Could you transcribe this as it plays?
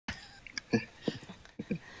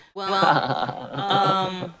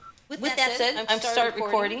With that said, I'm start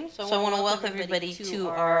recording, so I want to welcome everybody to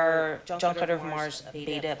our John Carter of Mars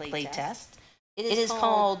beta playtest. It is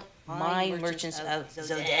called My Merchants of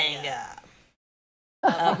Zodanga.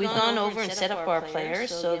 We've gone over and set up our players.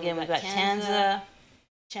 So again, we've got Tanza,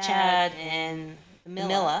 Chad, and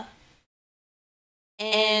Mila.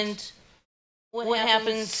 And what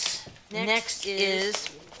happens next is,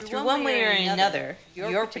 through one way or another,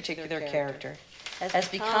 your particular character has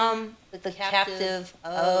become the captive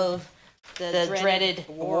of the dreaded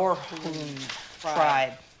Warhoon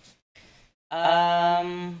tribe.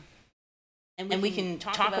 And we can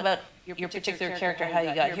talk about your particular character, how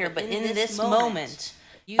you got here, but in this moment,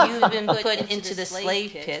 you've been put into the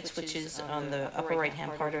slave pits, which is on the upper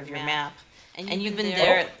right-hand part of your map, and you've been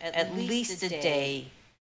there at least a day,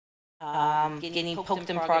 getting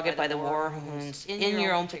poked and prodded by the Warhoons in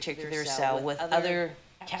your own particular cell with other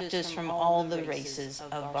captives from all the races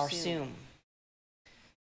of Barsoom.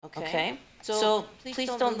 Okay? So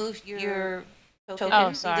please don't move your token.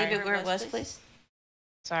 Oh, sorry. Leave it where it was, please.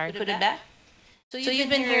 Sorry. Put it back. So you've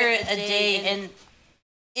been here a day, and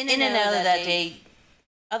in and out of that day,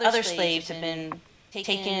 other slaves have been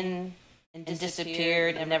taken and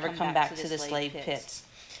disappeared and never come back to the slave pits.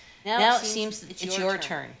 Now it seems it's your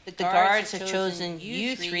turn. The guards have chosen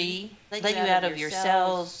you three, let you out of your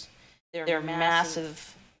cells. They're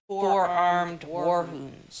massive, four-armed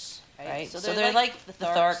Warhoons, right? So they're like the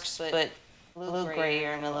Tharks, but a little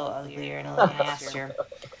grayer and a little uglier and a little nastier.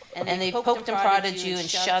 And they poked and prodded you and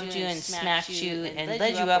shoved you and smacked you and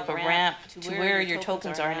led you up a ramp to where your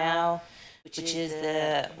tokens are now, which is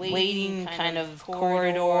the waiting kind of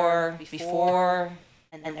corridor before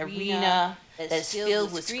an arena that is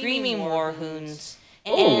filled with screaming Warhoons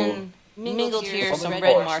and mingled here some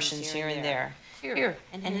red Martians here and there. Here,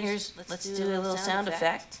 and here's, let's do a little sound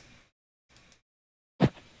effect.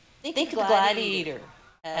 Think of Gladiator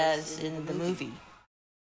as in the movie.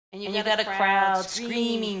 And you've got a crowd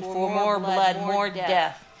screaming for more blood, more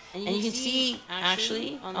death. And you can see,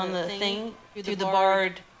 actually, on the thing, through the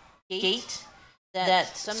barred gate,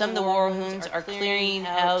 that some of the Warhoons are clearing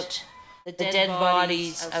out the dead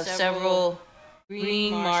bodies of several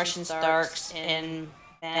green Martian Starks and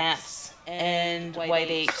bats and white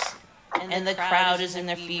apes. And the crowd is in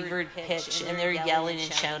their fevered pitch, and they're yelling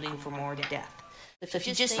and shouting for more death. So if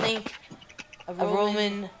you just think a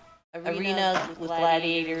Roman arena with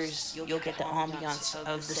gladiators, you'll get the ambiance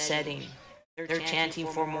of the setting. They're chanting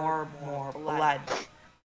for more blood.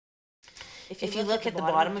 If you look at the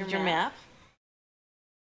bottom of your map,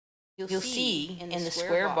 you'll see in the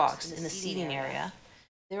square box in the seating area,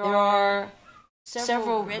 there are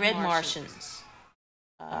several red Martians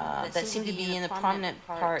that seem to be in the prominent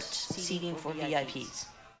part seating for VIPs.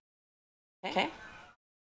 Okay?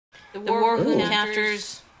 The Warhoon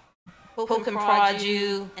captors poke and prod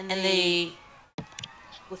you, and they,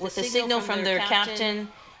 with a signal from their captain,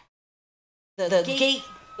 the gate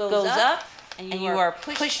goes up, and you are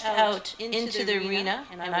pushed out into the arena,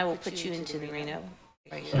 and I will put you into the arena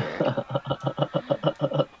right here.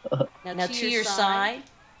 Now to your side,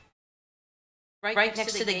 right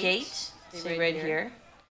next to the gate, say right here,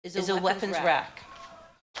 is a weapons rack.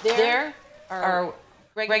 There are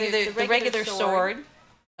the regular sword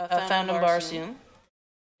found in Barsoom.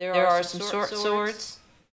 There are some swords,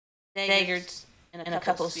 daggers, and a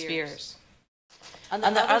couple of spears. On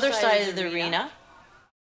the other side of the arena,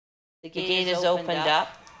 the gate is opened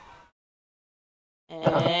up,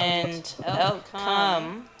 and out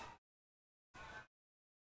come,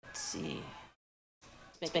 let's see,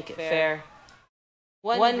 let's make it fair,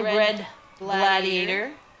 one red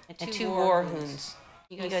gladiator and two Warhoons.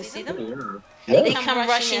 You guys see them? Yeah. They come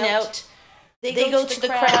rushing out. They go to the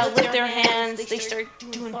crowd, lift their hands, they start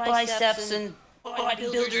doing biceps and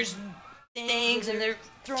bodybuilders things, and they're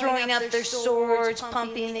throwing up their swords,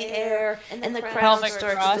 pumping the air, and the crowd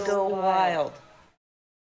starts to go wild.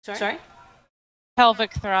 Sorry?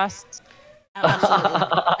 Pelvic thrusts. Absolutely.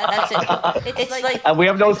 That's it. It's like, And we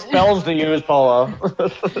have no spells to use, Paula.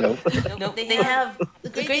 no, they have,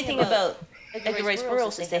 the great thing about Edgar Rice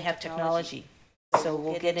Burroughs is they have technology. So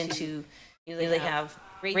we'll get into, they have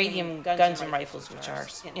radium guns and rifles, which are,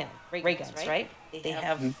 ray guns, right? They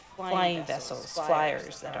have flying vessels,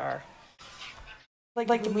 flyers that are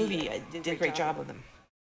like the movie. I did a great job of them.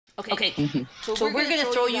 Okay. So we're going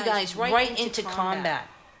to throw you guys right into combat.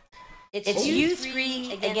 It's you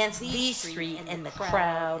three against these three, and the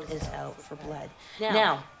crowd is out for blood.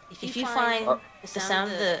 Now, if you find the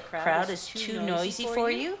sound of the crowd is too noisy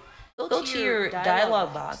for you, go to your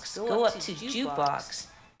dialogue box, go up to jukebox,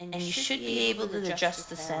 and you should be able to adjust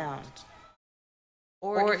the sound.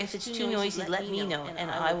 Or if it's too noisy, let me know, and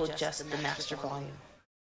I will adjust the master volume.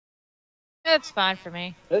 It's fine for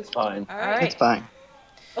me. It's fine. All right. It's fine.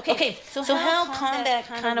 Okay, so how combat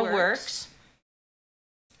kind of works,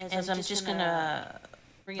 as I'm just going to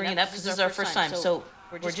bring it up because this is our first time. So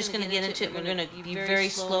we're just going to get into it. We're going to be very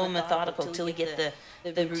slow and methodical until we get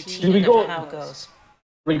the routine of how it goes.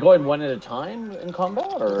 Are we going one at a time in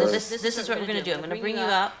combat, or This is what we're going to do. I'm going to bring you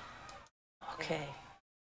up. Okay.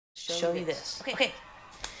 Show you this. Okay.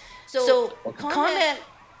 So combat,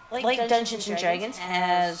 like Dungeons and Dragons,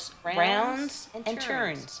 has rounds and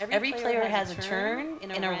turns. Every player has a turn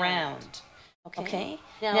in a round. Okay.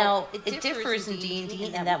 Now it differs in D&D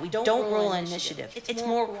in that we don't roll initiative. It's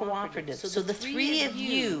more cooperative. So the three of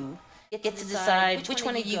you get to decide which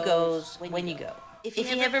one of you goes when you go. If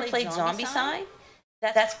you ever played Zombicide,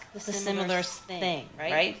 that's the similar thing,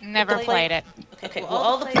 right? Never played it. Okay. Well,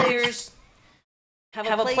 all the players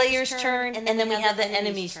have a player's turn, and then we have the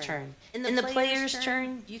enemy's turn. In the player's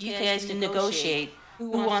turn, you guys can negotiate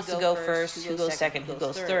who wants to go first, who goes second, who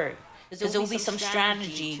goes third. Because there will be some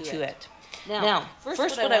strategy to it. Now,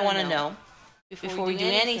 first what I want to know, before we do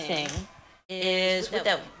anything, is with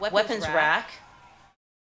that weapons rack,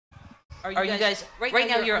 are you guys, right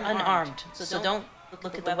now you're unarmed, so don't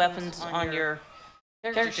look at the weapons on your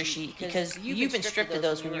character sheet, because you've been stripped of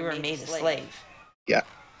those when you were made a slave. Yeah.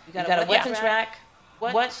 You got a weapons rack.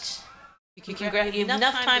 What? You can grab. You have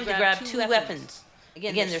enough time to grab 2 weapons.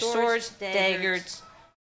 Again, there's swords, daggers,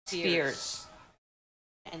 spears,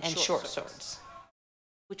 and short swords.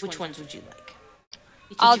 Which ones would you like?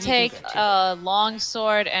 I'll take a long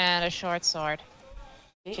sword and a short sword.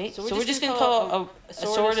 Okay, so we're just going to call a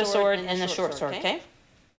sword, and a short sword, okay?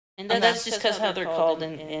 And that's just because how they're called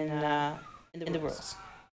in the rules.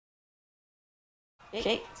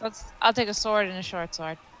 Okay. So I'll take a sword and a short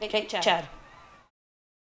sword. Okay, Chad.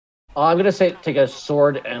 I'm gonna say take a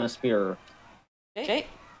sword and a spear. Okay.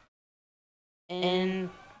 And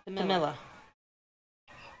Camilla.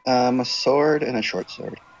 A sword and a short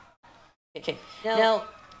sword. Okay. Now,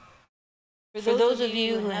 for those of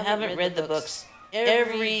you who haven't read the books,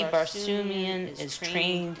 every Barsoomian is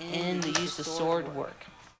trained in the use of sword work.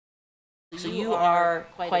 So you are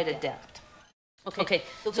quite adept. Okay.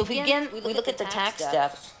 So if we look at the attack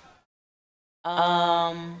steps.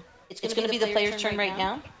 It's going to be the player's turn right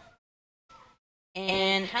now.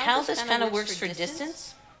 And how this kind of works for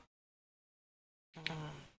distance.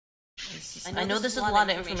 I know this is a lot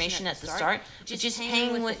of information at the start, but just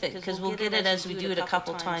hang with it because we'll get it as we do it a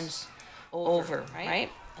couple times over, right?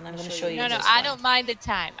 And I'm going to show you. No, this I one. don't mind the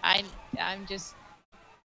time. I'm just.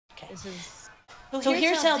 Okay. This is. So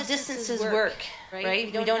here's how distances work,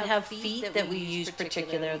 right? We don't have feet that we use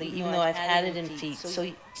particularly, even though I've had it in feet. So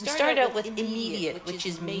you start out with immediate, which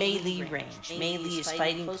is melee range. Melee is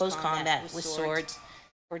fighting close combat with swords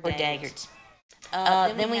or daggers.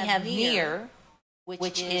 Then we have near,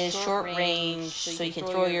 which is short range, so you can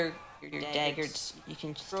throw your daggers, you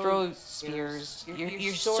can throw spears.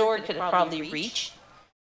 Your sword could probably reach.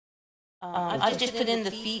 I've just put in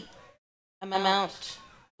the feet amount,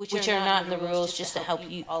 which are not in the rules, just to help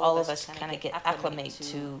you, all of us, kind of get acclimate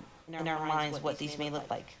to, in our minds, what these may look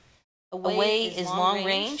like. Away is long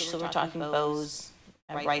range, so we're talking bows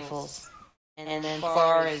and rifles. And then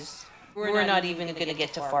far is, we're not even going to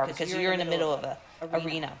get to far because you're in the middle of a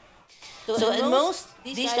arena. So in most,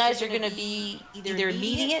 these guys are going to be either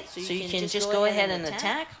immediate, so you can just go ahead and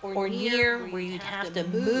attack, or near, where you'd have to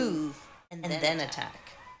move and then attack.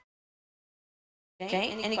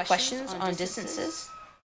 Okay, any questions on distances?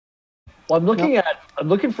 Well, I'm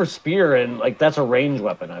looking for spear, and like that's a ranged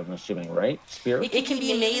weapon. I'm assuming, right? Spear. It can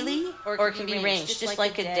be melee or it can be ranged, just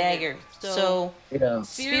like a dagger. So Yeah.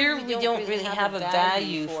 spear, we don't really have a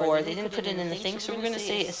value for. They didn't put it in the thing, so we're going to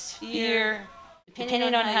say a spear, depending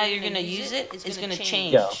on how you're going to use it, is going to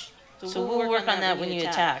change. Yeah. So we'll work on that when you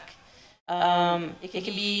attack. It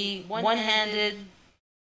can be one-handed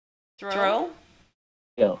throw,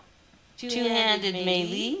 Yeah. two-handed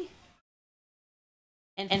melee.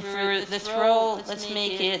 And for the throw, let's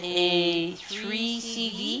make it a 3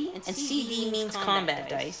 CD, and CD means combat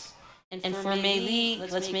dice. And for melee,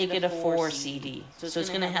 let's make it a 4 CD. So it's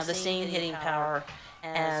going to have the same hitting power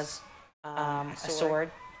as a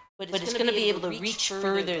sword, but it's going to be able to reach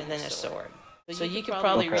further than a sword. So you could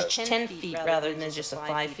probably reach 10 feet rather than just a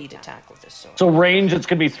 5 feet attack with a sword. So range, it's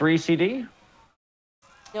gonna be 3 CD.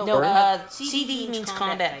 No, CD means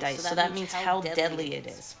combat dice, so that means how deadly it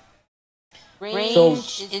is.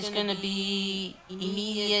 Range is going to be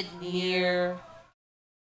immediate, near.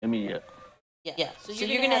 Immediate. Yeah. So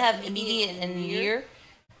you're going to have immediate and near,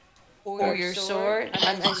 or your sword,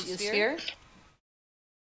 your spear.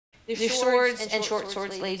 their swords and short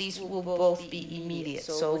swords, ladies, will both be immediate,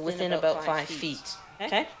 so within about 5 feet.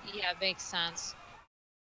 Okay? Yeah, makes sense.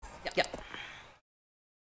 Yep.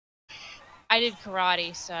 I did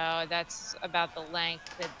karate, so that's about the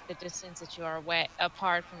length, the distance that you are away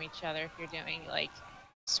apart from each other if you're doing like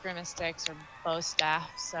scrimmastics or bow staff.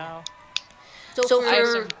 So So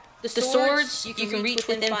for the swords, you can reach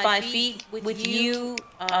within 5 feet. With you,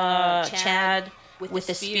 Chad, with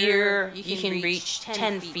the spear, you can reach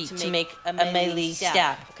 10 feet to make a melee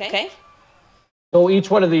stab. Okay? So each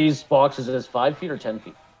one of these boxes is 5 feet or 10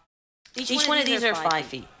 feet? Each one of these are 5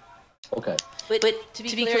 feet. Okay. But to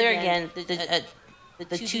be clear again, the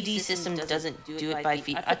 2D system doesn't do it by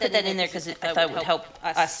feet. I put that in there because I thought it would help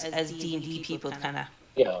us as D&D people kind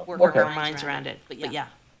of work our minds around it. But yeah.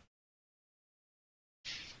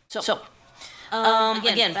 So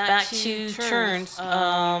again, back to turns.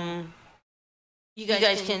 You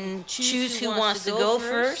guys can choose who wants to go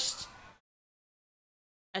first.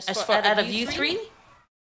 As far out of you three.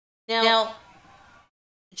 Now,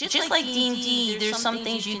 just like D&D, there's some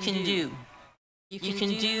things you can do. You can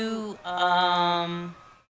do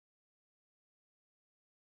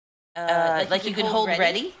like you can hold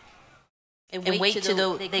ready and wait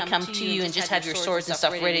till they come to you and just have your swords and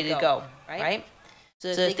stuff ready to go, right? So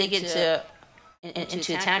if they get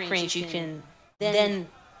into attack range, you can then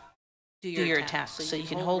do your attack. So you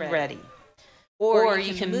can hold ready, or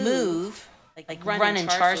you can move, like run and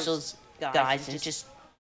charge those guys and just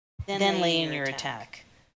then lay in your attack.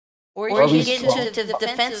 Or you can get into the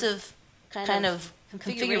defensive kind of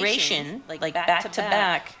configuration, like back to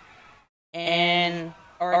back, and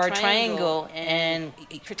or a triangle, and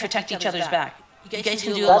protect each other's back. You guys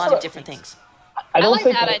can do a lot of different things. I like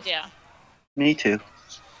that idea. Me too.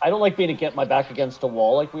 I don't like being against my back against a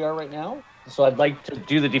wall like we are right now. So I'd like to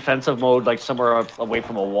do the defensive mode like somewhere away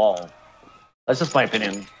from a wall. That's just my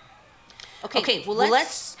opinion. Okay, well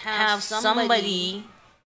let's have somebody,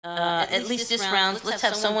 at least this round, let's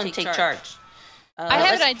have someone take charge. I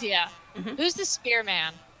have an idea. Who's the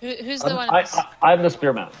spearman? Who's the one? I'm the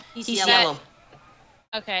spearman. He's yellow.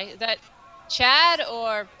 Okay, is that Chad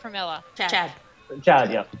or Pramila? Chad,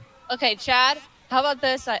 yeah. Okay, Chad. How about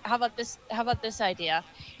this? How about this idea?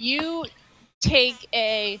 You take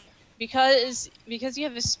because you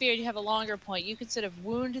have a spear, you have a longer point. You could sort of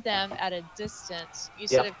wound them at a distance. You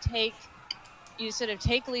sort of take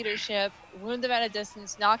leadership, wound them at a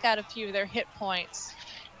distance, knock out a few of their hit points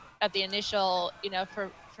at the initial,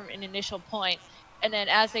 from an initial point, and then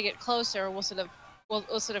as they get closer, we'll sort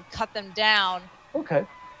of cut them down. Okay.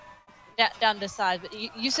 Down the side, but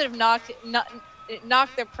you sort of knock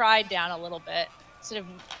their pride down a little bit, sort of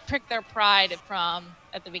prick their pride from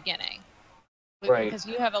at the beginning. Right. Because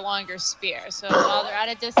you have a longer spear. So while they're at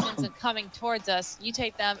a distance and coming towards us, you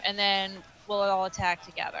take them, and then we'll all attack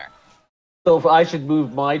together. So if I should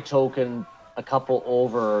move my token a couple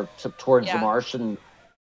over towards the marsh and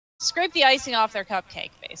scrape the icing off their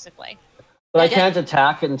cupcake, basically. But I can't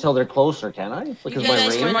attack until they're closer, can I? Because you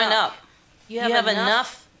guys can run up. You have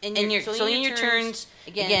enough in your turns.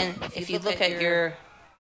 Again, if you look at your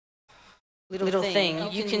little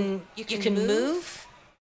thing, you can move.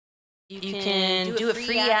 You can do a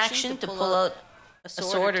free action to pull out a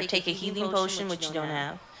sword or take a healing potion, which you don't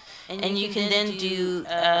have, and you can then do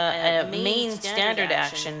a main standard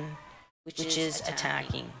action, which is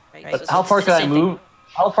attacking. But how far can I move?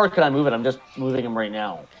 How far can I move it? I'm just moving him right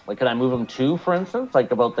now. Like, can I move him 2, for instance?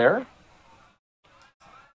 Like, about there?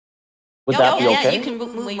 Would that be okay? Yeah, you can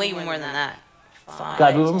move way more than that. 5, can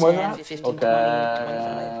I move him more than that? 15,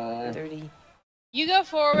 okay. 20, 25, 30. You go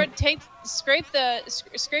forward, scrape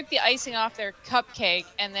the icing off their cupcake,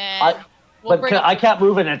 and then I can't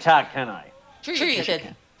move and attack, can I? Sure you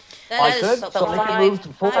could. I could? So I can move to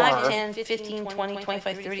 4. 5, 10, 15, 20,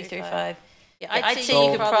 25, 30, 35. Yeah, I'd say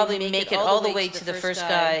you could probably make it all the way to the first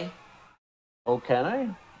guy. Oh, can I?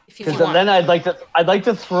 Because then I'd like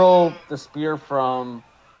to throw the spear from.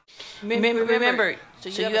 Remember, so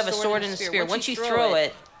you have a sword and a spear. Once you throw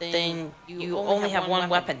it, then you only have one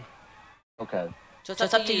weapon. Okay. So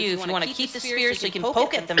it's up to you if you want to keep the spear so you can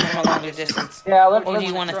poke at them from a longer distance. Yeah, or do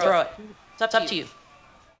you want to throw it? It's up to you.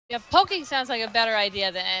 Yeah, poking sounds like a better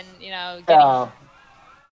idea than getting.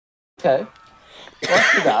 Okay.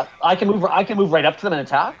 Let's do that. I can move right up to them and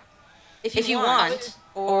attack. If you want,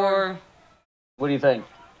 or. What do you think?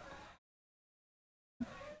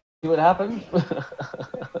 See what happens?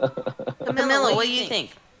 Camilla, what do you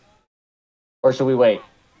think? Or should we wait?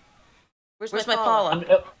 Where's my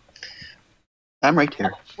Paula? I'm right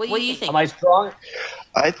here. What do you think? Am I strong?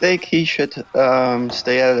 I think he should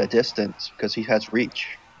stay at a distance because he has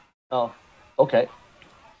reach. Oh, okay.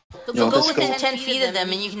 So No, go let's within go. 10 feet of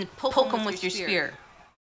them and you can poke them with your spear.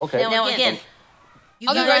 Okay. Now again,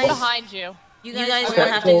 I'll be right behind you. you guys Okay, will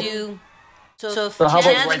have so- to do. So if So how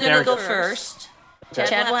about Chad's right gonna there? go first,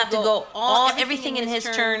 Chad will have to go everything in his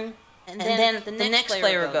turn, and then the next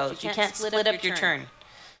player goes. You can't split up your turn.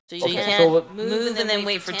 So you Okay, can't so move and then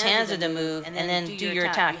wait for Tanza to move and then do your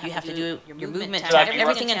attack. You have to do your movement, Should I attack, be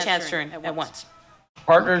everything in Chad's turn at once.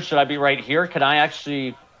 Partners, should I be right here? Can I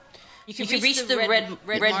actually? You can reach the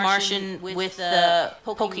red Martian with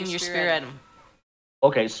poking your spear at him.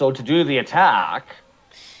 Okay, so to do the attack,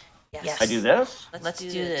 Yes. I do this. Let's do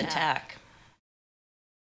the attack.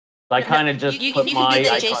 I kind of just You put can my. do the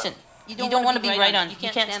icon- adjacent. You don't want to be right on. You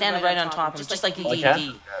can't stand right on top of him, just like in Okay.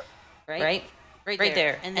 D&D, right? Right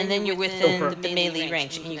there. And then you're within the melee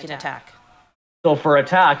range, and you can attack. So for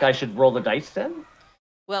attack, I should roll the dice then.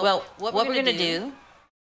 Well, what we're gonna do?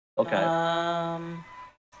 Okay.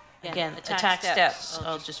 Again, attack steps.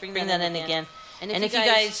 I'll just bring that in again. And if you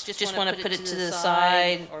guys just want to put it to the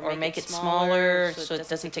side or make it smaller so it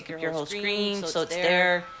doesn't take up your whole screen, so it's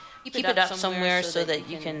there, keep it up somewhere so that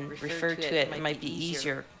you can refer to it. It might be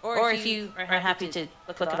easier. Or if you are happy to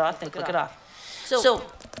click it off, then click it off. So,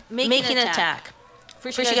 make an attack.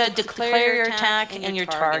 First you got to declare your attack and your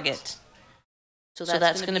target. So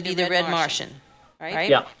that's going to be the red Martian, right?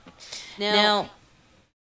 Yeah. Now,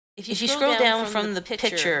 if you scroll down from the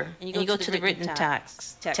picture and you go to the written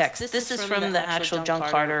text, this is from the actual John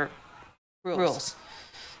Carter rules.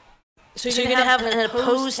 So you're going to have an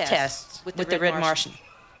opposed test with the red Martian.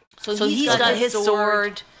 So he's got his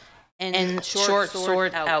sword and short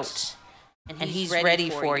sword out, and he's ready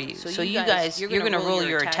for you. So you guys, you're going to roll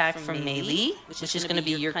your attack from melee, which is going to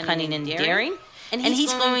be your cunning and daring, and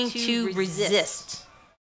he's going to resist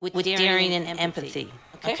with daring and empathy.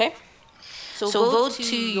 Okay? So go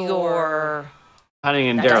to your Cunning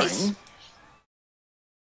and dice. daring.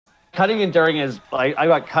 Cunning and daring is I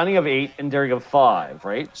got cunning of 8 and daring of 5,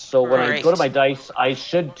 right? So when I go to my dice, I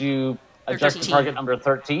should do adjust the 13. target number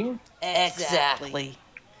 13. Exactly.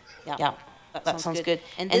 Yeah. That sounds good.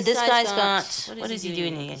 And this guy's got, what is he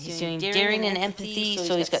doing again? He's doing daring and empathy,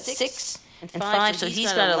 so he's got 6 and 5, so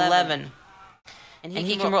he's got 11. And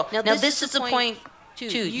he can roll. Now this is the point, too.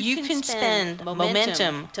 You can spend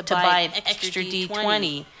momentum to buy an extra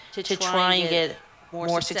D20 to try and get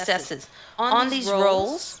more successes. On these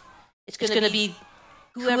rolls, it's going to be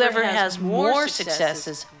whoever has more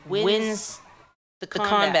successes wins the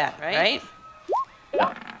combat, right?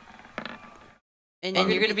 And you're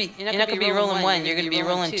not going to be rolling 1, you're going to be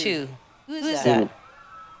rolling 2. Who's that?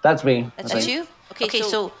 That's me. That's you? Okay,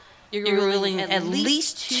 so you're rolling at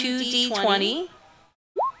least 2 D20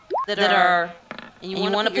 that are, and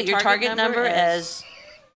you want to put your target number as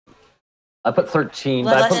I put 13,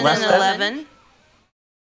 but I less put less than than 11.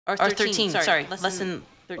 Or 13, sorry, less than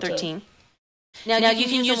 13. Now you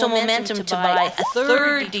can use a momentum to buy a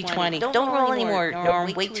third D20. Don't roll anymore,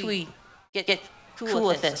 Norm. Wait till we get cool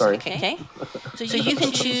with this, Sorry. okay? So you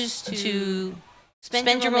can choose to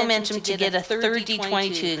spend your momentum to get a third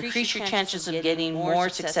D20 to increase your chances of getting more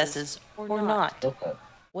successes or not. Okay.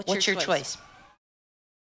 What's your choice?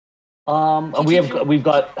 We've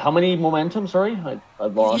got how many momentum? Sorry, I've You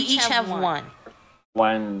lost each have one.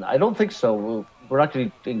 one. I don't think so. We're not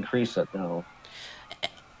going to increase it. No.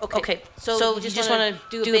 Okay, so you just want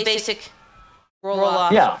to do a basic roll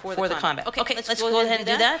off Yeah. for the combat. Okay, let's go ahead and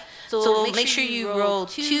do that. So make sure you roll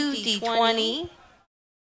 2 D20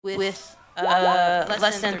 with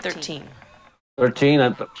less than 13.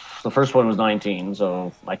 13. The first one was 19,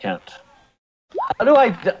 so I can't. How do I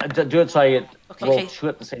do it so I roll Okay. 2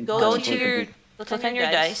 at the same time? Go to your, click on your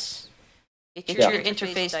dice, get your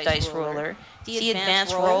interface dice roller, see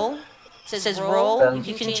advanced roll, it says roll,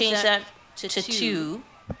 you can change that to 2.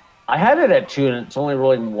 I had it at 2, and it's only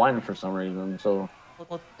rolling 1 for some reason. So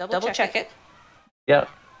We'll double check it, yeah.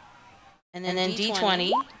 and then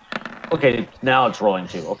D20. Okay, now it's rolling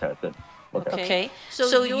 2. Okay, good. Okay. Okay,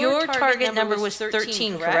 so your target number was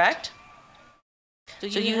 13, correct? So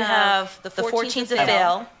you have the 14's a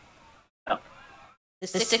fail. Yeah. The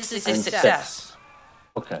 6 is a And success. 6.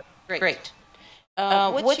 Okay. Great.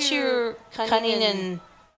 What's your cunning and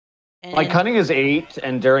My cunning is 8,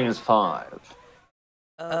 and daring is 5.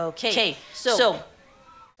 Okay, so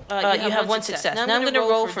you have one success. Now I'm going to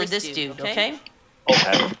roll for this dude, okay?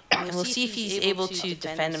 Okay. And we'll see if he's able to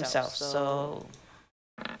defend himself. So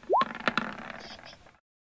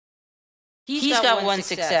he's got one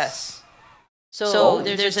success. So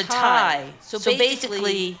there's a tie. So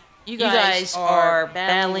basically, you guys are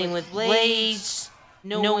battling with blades.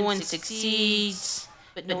 No one succeeds,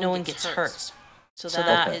 but no one gets hurt. So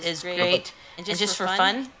that is great. And just for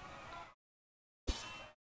fun,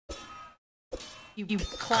 you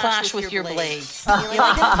clash with your blade. Okay,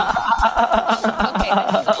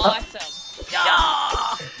 this is awesome.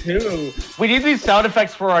 Dude, we need these sound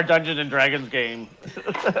effects for our Dungeons and Dragons game.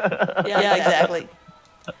 Yeah, exactly.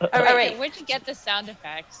 All right, Where'd you get the sound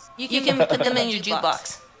effects? you can put them in your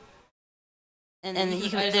jukebox. And you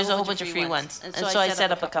can, there's a whole bunch of free ones. And so I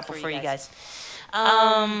set up a couple for you guys.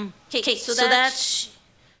 Okay, so that's,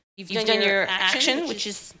 you've done your action, which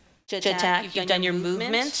is to attack. You've done your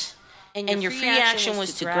movement. And your free action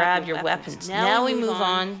was to grab your weapons. Now we move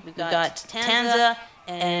on. We've got Tanza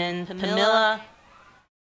and Pamela.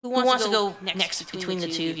 Who wants to go next between the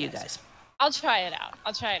two of you guys? I'll try it out.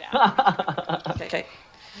 Okay.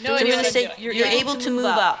 No So idea you're what gonna I'm say doing. you're able to move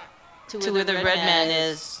up to where the red man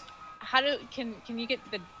is. Can you get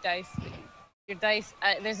the dice? Your dice.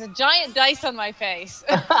 There's a giant dice on my face.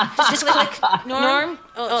 Just click Norm.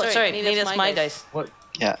 Oh, sorry. Maybe that's my dice. What?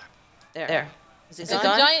 Yeah. There. Is There's it a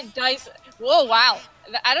gone? giant dice. Whoa! Wow.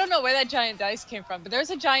 I don't know where that giant dice came from, but there's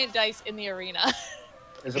a giant dice in the arena.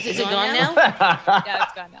 Is it gone now? Yeah,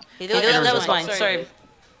 it's gone now. Okay, that was mine. Sorry. All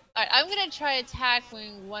right, I'm gonna try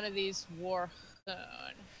attacking one of these Warhoon.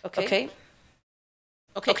 Okay.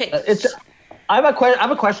 I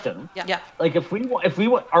have a question. Yeah. Like,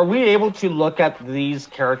 are we able to look at these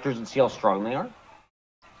characters and see how strong they are?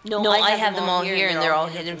 No, I have them all here, and they're all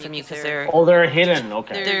hidden from you because they're Oh, they're hidden.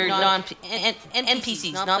 Okay. they're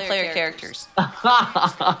NPCs, non-player characters.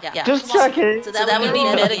 Yeah. Just checking. So that would be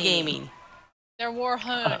metagaming. They're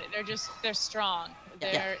Warhoon. They're strong.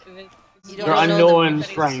 They're They're unknown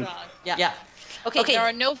strength. Yeah. Okay. There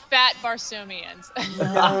are no fat Barsoomians.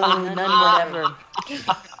 No, none whatever.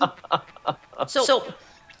 So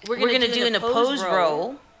we're gonna do an opposed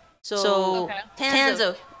roll. So Okay.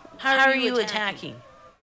 Tanzo, how are you attacking?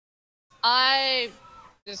 I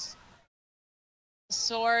just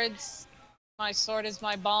swords. My sword is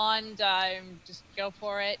my bond. I just go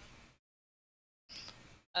for it.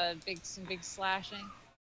 Some big slashing.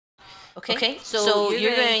 Okay. So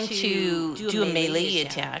you're going to do a melee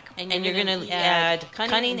attack, and you're gonna add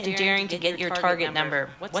cunning and daring to get your target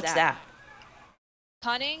number. What's that?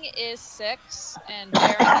 Cunning is 6 and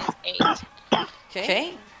daring is 8.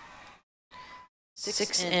 Okay.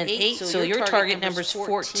 6 and 8, so your target number is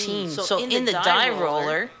 14. So in the die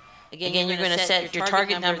roller, again, you're going to set your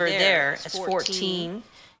target number there as 14,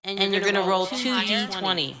 and you're going to roll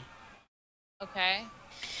 2d20. Okay.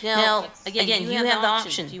 Now, again, you have the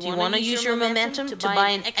option. Do you want to use your momentum to buy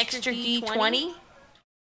an extra d20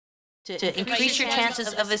 to increase your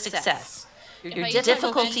chances of a success? Your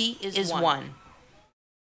difficulty is 1.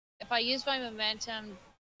 If I use my momentum,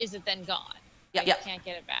 is it then gone? Yeah. I can't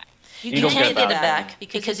get it back. You don't can't get get it it back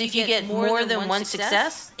because if you get more than one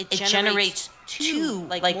success, it generates 2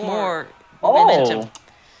 more momentum.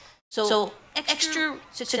 So extra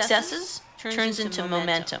successes turns into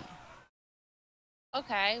momentum.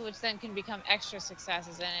 Okay, which then can become extra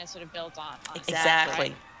successes and it sort of builds on.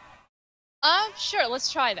 Exactly. Sure,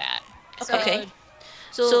 let's try that. Okay.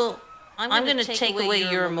 So I'm going to take away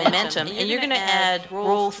your momentum, and you're going to add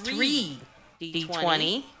roll 3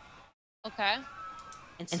 d20 Okay.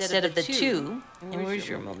 instead of the 2. And where's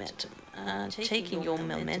your momentum? Taking your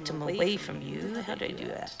momentum away from you. How do I do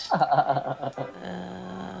that?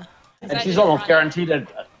 And she's almost guaranteed to.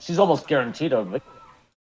 She's almost guaranteed to.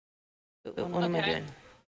 What am I doing?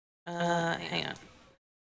 Hang on.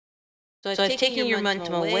 So I've taken your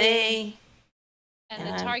momentum away. And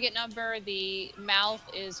the target number, the mouth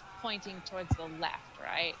is pointing towards the left,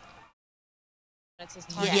 right? That's his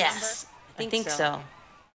target Yes, I think so. number?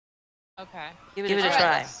 Okay. Give it a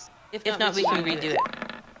try. If not, we can redo it.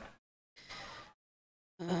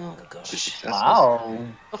 Oh gosh. Wow.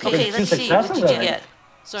 Okay, let's see. What did you get?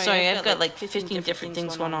 Sorry, I've got like 15 different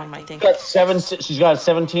things going on my thing. She's got a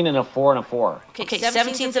 17 and a 4 and a 4. Okay,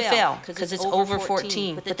 17's a fail because it's over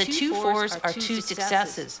 14. But the 2 4s are 2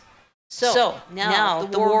 successes. So now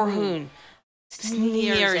the Warhoon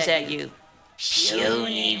sneers at you.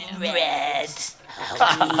 Puny red,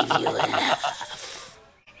 I'll leave you enough.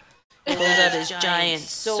 Pulls out his giant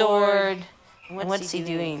sword. And what's he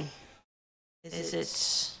doing? Is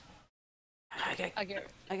it? I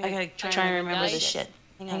gotta try and remember this shit.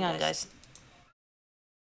 Hang on, guys.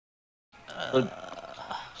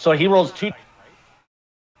 So he rolls 2.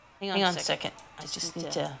 Hang on a second. I just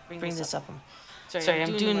need to bring this up. Sorry,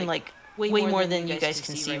 I'm doing like way more than you guys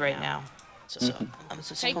can see right now. So I'm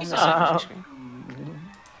just pulling this up on the screen.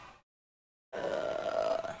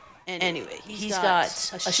 Anyway, he's got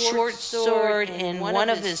a short sword in one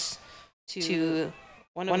of his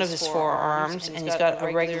forearms, and he's got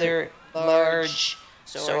a regular large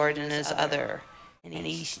sword in his other. and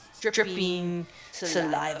he's dripping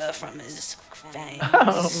saliva from his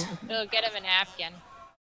fangs. We'll get him a napkin.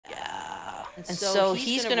 Yeah. And so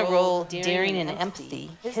he's going to roll daring and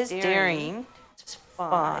empathy. His daring is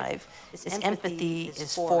 5. His empathy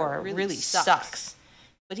is 4. It really sucks.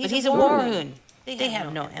 But he's a Warhoon. They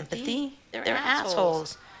have no empathy. They're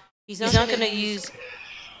assholes. He's not going to use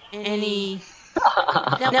any.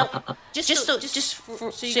 Now, just so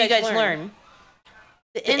you guys learn,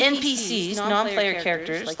 the NPCs, non-player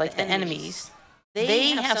characters, like the enemies,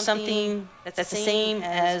 they have something that's the same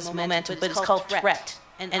as momentum, but it's called threat.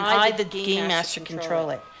 And I, the game master, control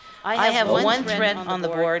it. I have one threat on the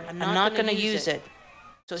board. I'm not going to use it.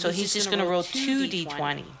 So he's just going to roll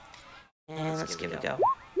 2d20. And let's give it a go.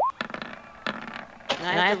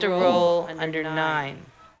 And I have to roll under 9.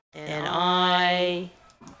 And I...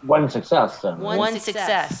 One success, then. One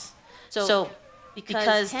success. So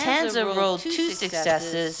because Tanza rolled 2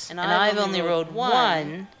 successes, and I've only rolled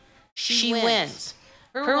 1, she wins.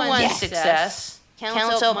 Her one success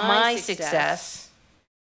counts out my success.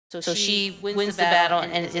 So she wins the battle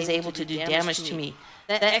and is able to do damage to me.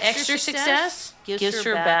 That extra success gives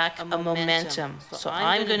her back a momentum. So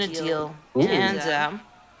I'm going to deal Tanza.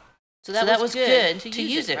 So that was good to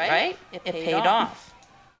use it, right? It paid off.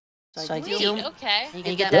 So I deal, Okay. and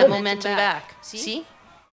you get that momentum back. See?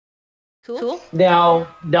 Cool? Now,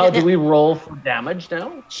 do we roll for damage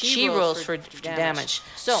now? She rolls for damage.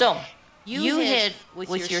 So you hit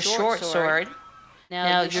with your short sword.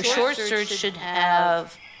 Now your short sword should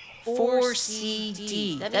have 4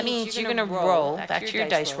 CD. That means you're going to roll back to your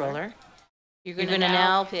dice roller. You're going to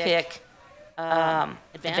now pick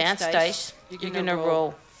advanced dice. You're going to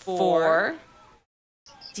roll 4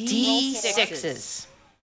 D6s.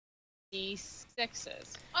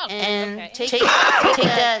 D6s. Oh, And okay. take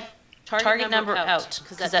that target number out,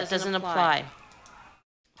 because that doesn't apply.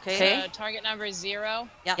 Okay? So target number is 0.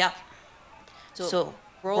 Yeah. So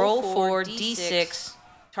roll 4 D6,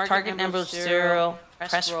 target number 0,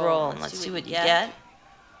 press roll, and let's see what you get.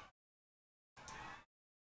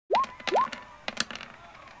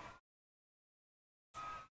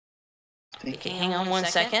 Okay, hang on 1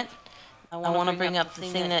 second. I want to bring up the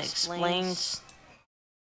thing that explains.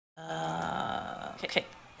 Okay,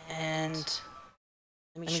 and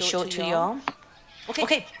let me show it to y'all.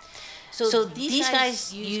 Okay, so these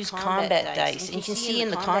guys use combat dice, and you can see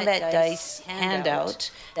in the combat dice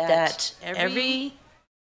handout that every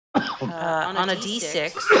on a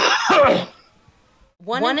D6,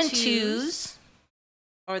 1 and 2s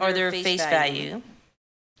are their face value.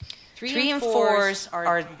 3 and 4s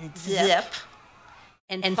are zip,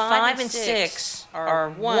 and 5 and 6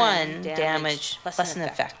 are 1 damage plus an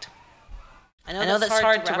effect. I know that's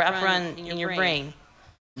hard to wrap around in your brain,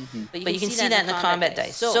 but you can see that in the combat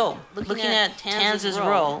dice. So, looking at Tanza's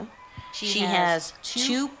roll, she has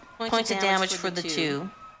 2 points of damage for the 2.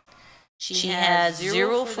 She has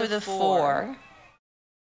 0 for the 4.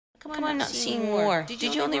 Come on, I'm not seeing more.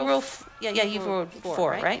 Did you only roll? Yeah, you've rolled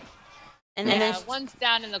 4, right? And then Yeah, one's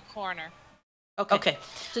down in the corner. Okay.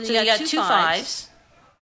 So you got 2 5s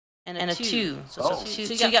and a 2. So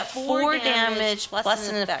you got 4 damage plus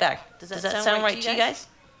an effect. Does that sound right to you guys?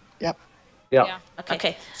 Yep. Yeah.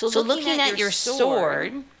 Okay. So looking at your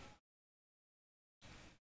sword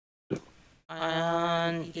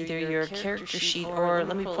on either your character sheet or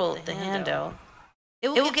let me pull the handout. It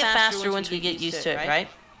will get faster once we get used to it, right?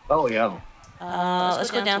 Oh, yeah.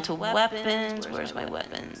 Let's go down to weapons. Where's my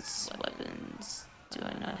weapons? Weapons. Do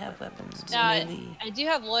I not have weapons? Now, Maybe. I do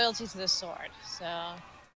have loyalty to the sword, so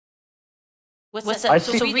What's that?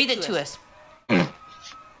 So read it to us.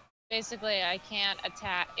 basically I can't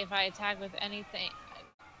attack if I attack with anything.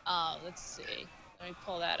 Let's see. Let me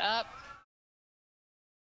pull that up.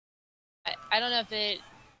 I don't know if it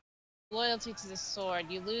loyalty to the sword.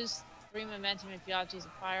 You lose 3 momentum if you opt to use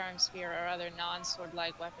a firearm, spear, or other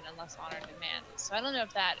non-sword-like weapon unless honor demands it. So I don't know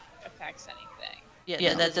if that affects anything.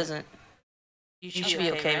 Yeah, that doesn't. You should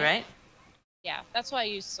be okay, right? Yeah, that's why I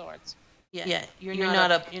use swords. Yeah, you're not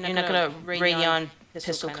gonna Radeon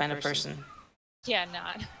pistol kind of person. Yeah,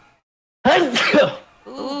 not.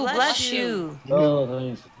 Ooh, bless you. Oh,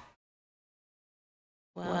 thanks.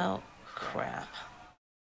 Well, crap.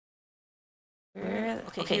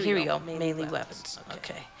 Okay, here we go. Melee weapons.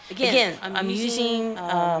 Okay. Again, I'm using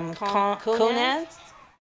conads,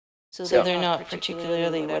 so they're not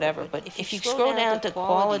particularly whatever. But if you scroll down to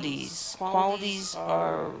qualities, qualities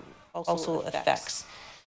are also effects.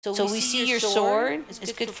 So we see your sword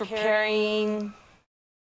is good for parrying,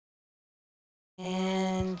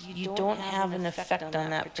 and you don't have an effect on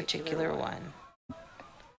that particular one.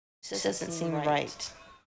 This doesn't seem right.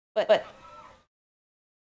 But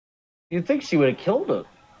You'd think she would have killed him.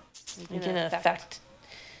 You're gonna affect.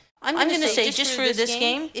 I'm gonna say just for this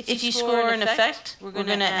game, if you score an effect, we're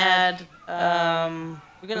gonna add.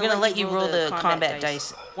 We're gonna let you roll the combat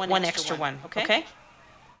dice, one extra one. Okay.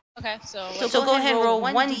 Okay, so So go ahead and roll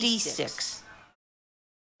 1d6.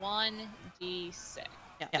 1d6.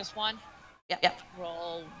 Yeah. Just one? Yep.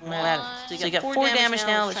 Roll We'll one. add it. So you got 4 damage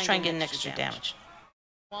now. Let's try and get an extra damage.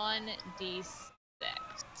 1d6.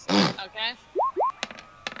 Okay.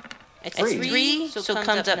 It's 3, so it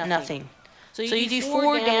comes up nothing. So you do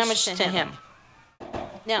 4 damage to him.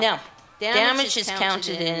 Now, damage is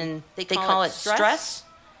counted in, they call it stress.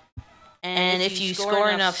 And if you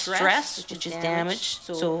score enough stress, which is damage,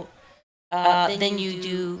 so then you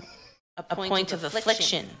do a point of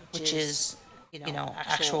affliction, which is,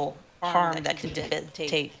 actual harm that can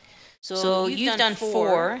debilitate. So you've done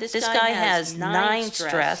 4. This guy has 9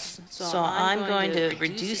 stress, so I'm going to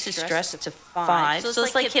reduce his stress to 5. So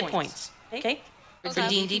it's like hit points, okay? For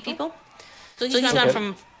D&D people. So he's gone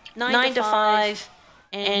from 9 to 5,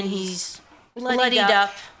 and he's bloodied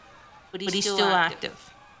up, but he's still active.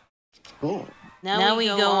 Cool. Now we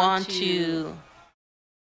go on to...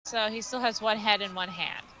 So he still has one head and one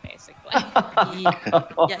hand, basically.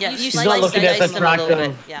 Yeah, you He's slice not looking the as dice a little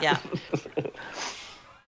bit. attractive.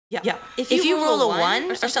 Yeah. If you roll a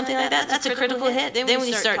 1 or something like that, that's a critical hit. Then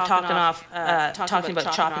we start talking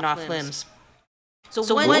about chopping off limbs.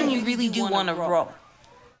 So when you really do want to roll.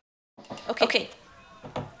 Okay.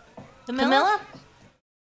 Camilla?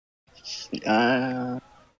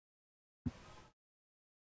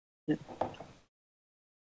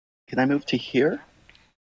 Can I move to here?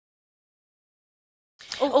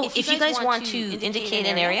 Oh, if you guys want to indicate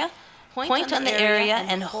an area, point on the area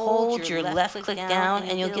and hold your left click down,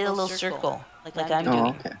 and you'll get a little circle, like I'm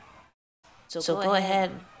doing. Okay. So go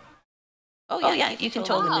ahead. Oh yeah, you can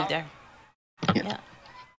totally move there. Yeah.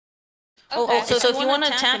 Oh, so if you want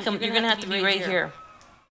to attack him, you're gonna have to be right here.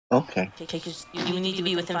 Okay. Because you need to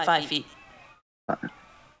be within 5 feet.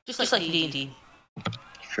 Just like D&D.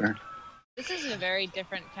 Sure. This is a very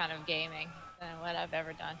different kind of gaming than what I've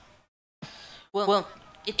ever done. Well,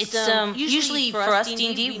 it's usually for us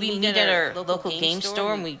D&D, we meet at our local game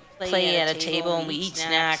store and we play at a table and we eat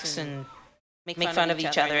snacks and make fun of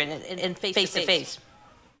each other and face to face.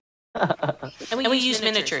 And we use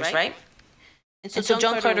miniatures, right? And so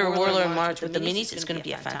John Carter or Warlord and Mars with the minis is going to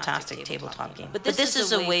be a fantastic tabletop game. But this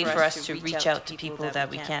is a way for us to reach out to people that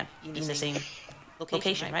we can't be in the same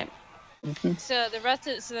location, right? So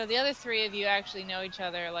the other 3 of you actually know each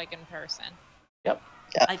other like in person. Yep.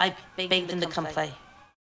 I begged them to come play.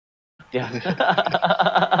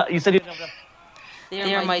 Yeah. You said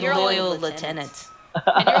They are my loyal lieutenants.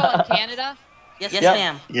 And you're all in Canada? Yes, Yep.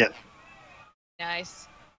 ma'am. Yeah. Nice.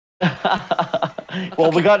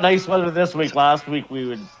 Well, we got nice weather this week. Last week we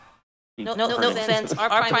would. No offense.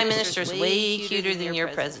 Our prime minister is way cuter than your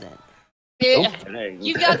president. Yeah. Okay.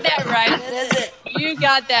 You got that right. That's it. You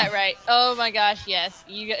got that right. Oh my gosh, yes.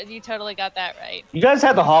 You totally got that right. You guys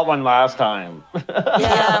had the hot one last time.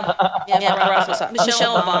 Yeah, Barack was hot.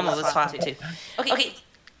 Michelle Obama was hot too. Okay,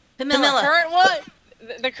 Camilla.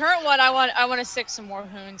 The current one I want to stick some more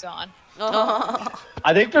hoons on. Oh.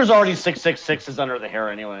 I think there's already 666s under the hair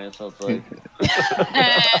anyway, so it's like.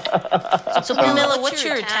 So Camilla, what's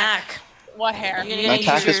your attack? What hair? You're My gonna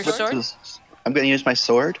attack use is your sword? I'm going to use my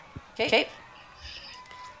sword, Okay.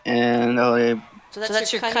 and I So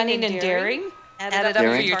that's your cunning and daring. Added up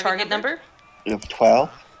for your target number. have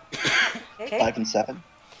 12, Okay. 5 and 7.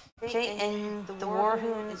 Okay, and the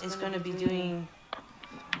Warhoon is going to be doing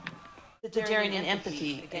the daring and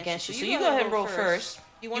empathy against you. So you go ahead and roll first.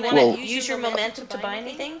 You want Well- to use your momentum to buy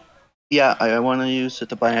anything? Yeah, I want to use it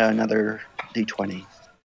to buy another D20.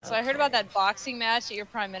 So I heard about that boxing match that your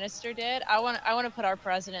prime minister did. I want to put our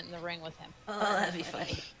president in the ring with him. Oh, that'd be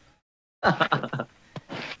funny.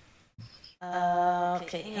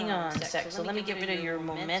 Okay, hang on a sec. So let me get rid of your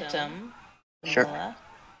momentum. Sure. Camilla.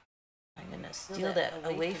 I'm gonna steal that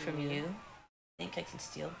away from you. I think I can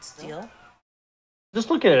steal. Just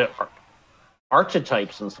look at it.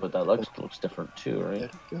 Archetypes and stuff. That looks different too,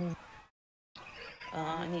 right?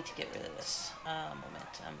 I need to get rid of this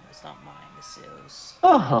momentum. It's not mine. This is.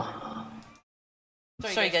 Oh.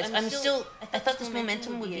 Sorry, guys. I'm still. I thought this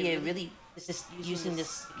momentum would be a really. Using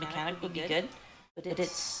this mechanic would be good, but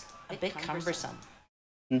it's a bit cumbersome.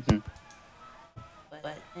 Mm-hmm.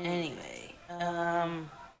 But anyway,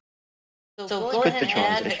 so go ahead and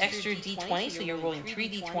add the extra D20. So you're rolling 3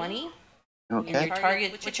 D20. And Okay. your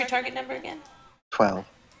target. What's your target number again? 12.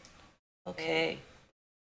 Okay.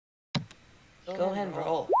 Go ahead and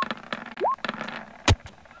roll.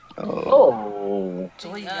 Oh. Oh. So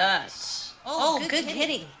what you got? Oh, good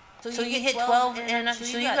hitting. So you hit 12, and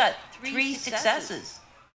so you got 3 successes.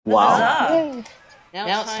 Wow. Huzzah.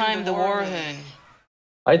 Now it's time the Warhoon.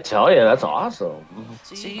 I tell you, that's awesome.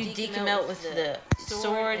 So you deke him out with the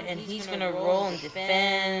sword, and he's gonna roll and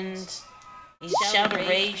defend. He's shout of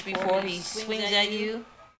rage before he swings at you,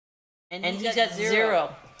 and he's got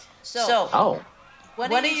 0. So, Oh.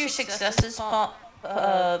 what are your successes,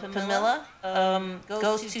 Pamela?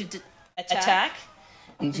 Goes to attack.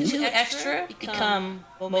 Mhm. 2 extra become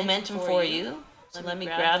momentum for you. So let me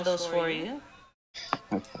grab those for you.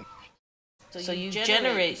 Okay. So you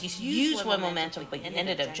generate, you use 1 momentum, but you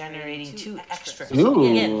ended up generating 2 extra. Ooh. So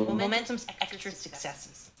again, momentum's extra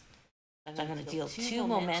successes. So I'm going to deal 2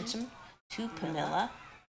 momentum to Pamela.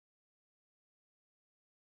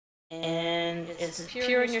 And it's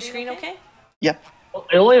appear on your screen, okay? Yep.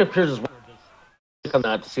 It only appears as one. Click on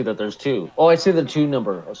that to see that there's 2. Oh, I see the 2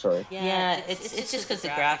 number. Oh, sorry. Yeah, it's just because the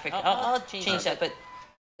graphic. I'll change that, but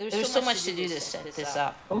there's so much to do to set this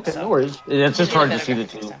up. Okay, So- no worries. It's just We'll hard get to a see the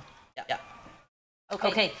better 2. graphic next time. Yeah.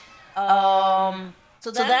 Okay.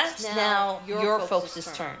 So that's now your folks'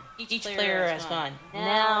 turn. Each player has gone.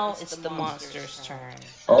 Now it's the monster's turn.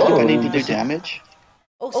 Oh. Do I need to do damage?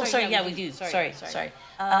 Oh, sorry. Yeah, we do. Sorry.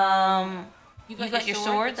 You've got your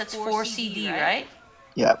sword. That's 4 CD, right?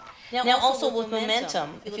 Yep. Now, also with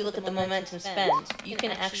momentum, if you look at the momentum spend, you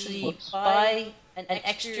can actually buy an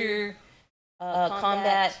extra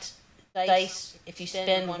combat dice if you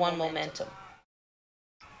spend 1 momentum.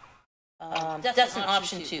 That's an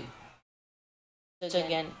option too. So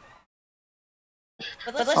again,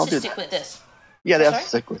 but let's I'll just do stick with this. Yeah, Sorry? let's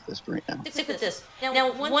stick with this for right now. Stick with this.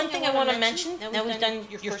 Now, one thing I want to mention, now we've done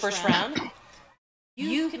your first round,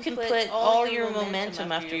 you can put all your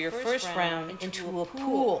momentum after your first round into a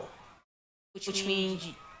pool, which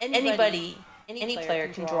means any player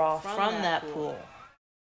can draw from that pool.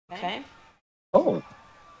 Okay? Oh.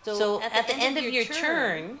 So at the end of your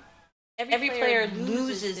turn, every player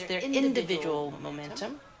loses their individual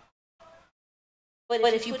momentum.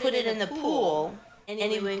 But if you put it in the pool,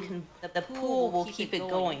 anyone can, the pool will keep it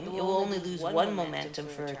going. It will only lose 1 momentum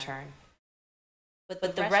for a turn.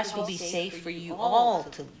 But the rest will be safe for you all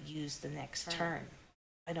to use the next turn.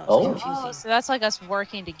 I know it's Oh. confusing. Oh, so that's like us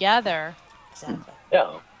working together. Exactly.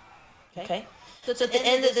 Yeah. Okay. So at the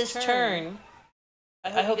end of this turn,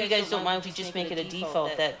 I hope you guys don't mind if we just make it a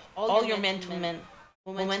default that all your momentum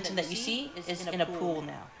that you see is in a pool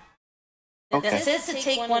now. Okay. That says to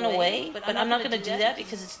take 1 away, but I'm not going to do that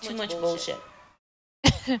because it's too much bullshit.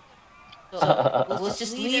 So let's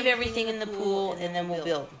just leave everything in the pool and then we'll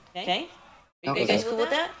build. Okay? Are you guys cool with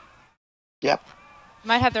that? Yep.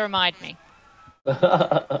 Might have to remind me.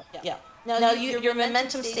 Yeah. Now your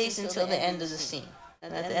momentum stays until the end of the scene.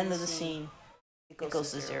 And at the end of the scene, it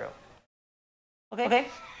goes to 0. Okay?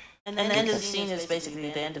 And the end of the scene is basically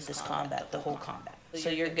the end of this combat, the whole combat. So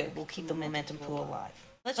you're good. We'll keep the momentum pool alive.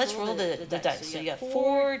 Let's roll the dice. So you got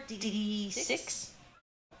 4d6.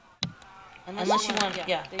 Unless you want,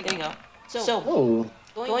 yeah, there you go. So Oh.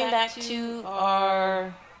 going back to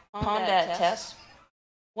our combat test,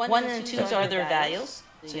 1 and 2 are their values.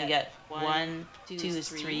 So you got 1, 2 is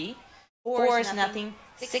 3, 4 is nothing,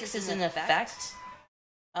 6 is an effect.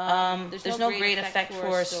 There's no great effect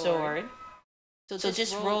for a sword. So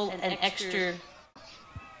just roll an extra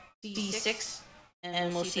d6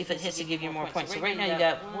 and we'll see if it hits to give you more points. So right now you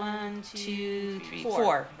got 1, 2, 3,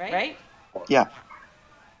 4, right? Yeah.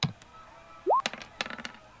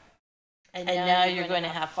 And now you're going to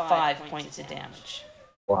have 5 points of damage.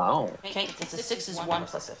 Wow. Okay, it's a 6 is 1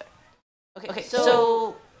 plus effect. Okay,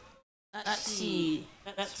 so let's see.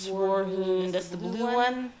 That's Warhoon. That's the blue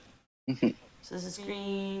one. Mhm. So this is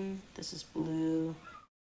green. This is blue.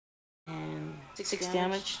 And 6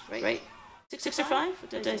 damage, right? 6 or 5? What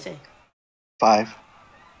did I say? 5.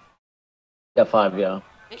 Yeah, 5, yeah.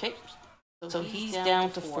 Okay, so he's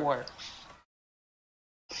down to 4.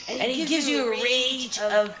 And he gives you a rage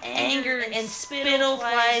of anger and spittle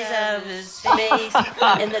flies out of his face,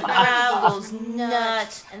 and the crowd goes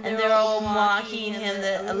nuts, and they're all mocking him.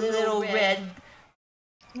 A little red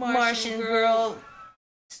Martian girl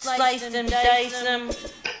sliced him, diced him,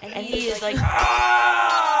 and he is like,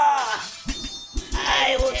 "Ah!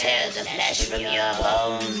 I will tear the flesh from your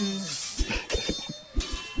bones."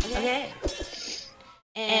 Okay.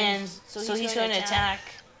 And so he's going to attack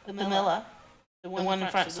Pamela. The one in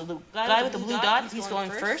front. So the guy with the blue dot, he's going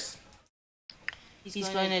first. He's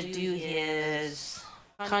going to do his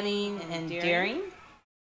cunning and daring.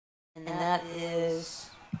 And that is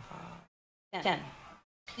 10.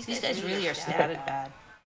 These guys really are statted bad.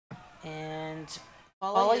 And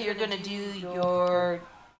Paula, you're going to do your,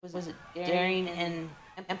 was it daring and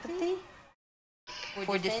empathy?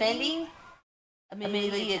 for defending a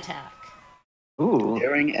melee attack. Ooh.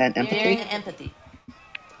 Daring and Daring empathy. and empathy.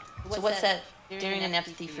 So what's that daring and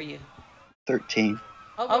empathy for you? 13.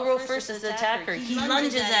 I'll roll first as the attacker. He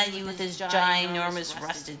lunges at you with his ginormous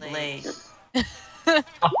rusted blade.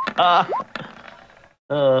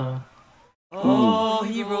 Oh,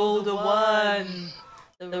 he rolled a 1.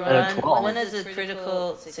 The 12. 1 is a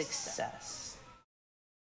critical success.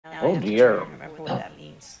 Now I Oh, have to dear. try to remember what that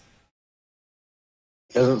means.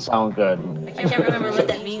 Doesn't sound good. I can't remember what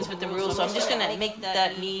that means with the rules, so I'm just gonna make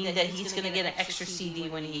that mean that he's gonna get an extra CD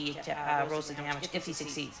when he rolls the damage if he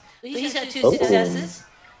succeeds. So he's got 2 successes.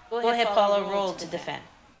 Go ahead, Paula, roll to defend.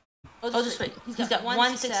 Oh, just wait. He's got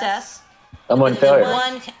 1 success. I'm on The failure.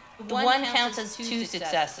 one counts as 2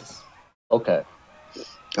 successes. Okay.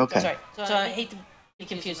 Okay. Sorry. So I hate to be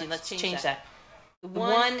confusing. Let's change that. The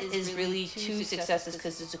 1 is really 2 successes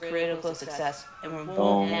because it's a critical success, and we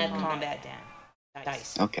won't add combat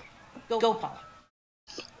dice. Okay. Go, Paula.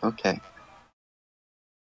 Okay.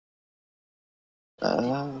 Go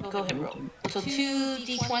ahead, roll. So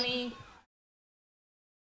 2d20,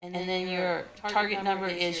 and then your target number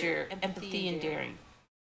is your empathy and daring.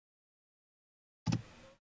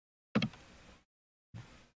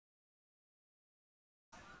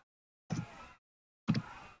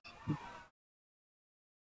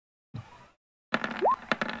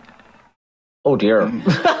 Oh dear.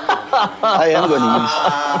 I am going to use.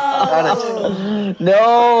 Got it.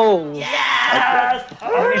 No. Yes!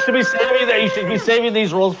 You should be saving that. You should be saving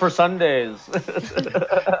these rolls for Sundays.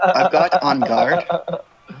 I've got on guard.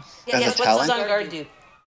 Yes, a what does talent? on guard do?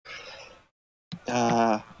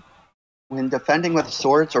 When defending with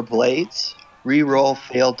swords or blades, re-roll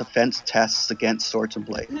failed defense tests against swords and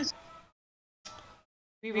blades.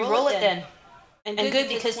 Re-roll it then. And good,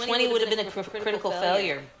 because 20 would have been a critical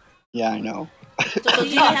failure. Yeah, I know. So do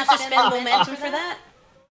you have to spend momentum for that?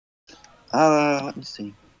 Let me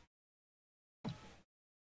see.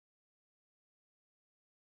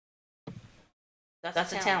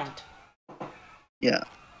 That's a talent. Yeah.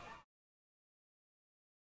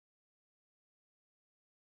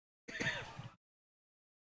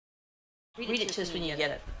 Read it to us when you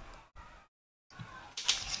get it.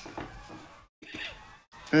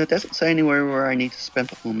 It doesn't say anywhere where I need to spend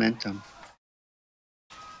momentum.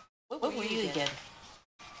 What were you again?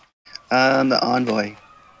 The envoy.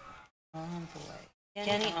 Envoy.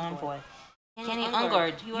 Kenny Envoy. Kenny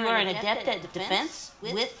Enguard, you are an adept at defense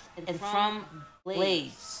with and from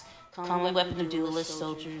blades, common weapon of duelists,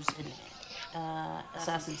 soldiers, and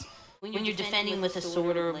assassins. When you're defending with a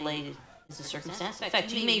sword or a blade, is a circumstance. In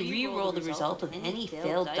fact, you may re-roll the result of any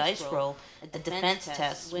failed dice roll at the defense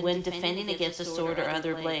test when defending against a sword or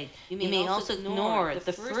other blade. You may also ignore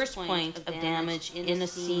the first point of damage in a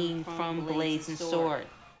scene from blades and sword.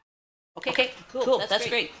 Okay, cool. That's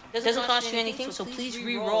great. Doesn't cost you anything, so please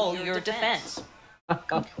re-roll your defense.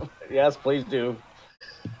 Yes, please do.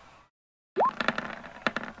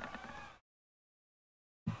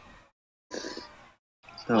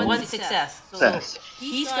 So, 1 success. success.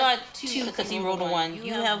 He's got 2 because he rolled a 1.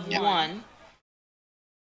 You have 1.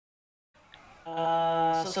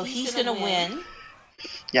 So he's gonna win.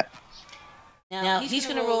 Yep. Now he's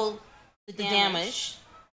gonna roll the damage,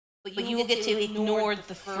 but you will get to ignore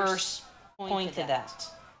the first point of that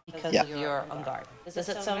because Yeah. of your on guard. Does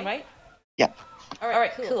that sound right? Yeah. All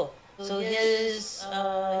right, cool. So his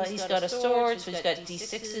he's got a sword, so he's got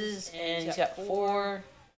d6s, and he's got 4.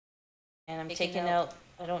 And I'm taking out.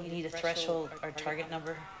 I don't need a threshold or target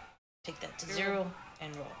number. Take that to 0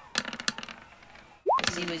 and roll.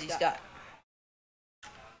 Let's see what he's got.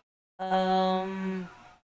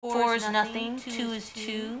 4 is nothing. 2 is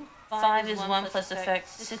 2. 5 is 1 plus effect.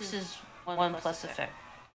 6 is 1 plus effect.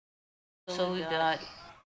 So we've got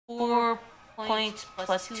 4 points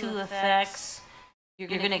plus 2 effects. You're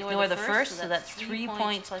going to ignore the first, so that's 3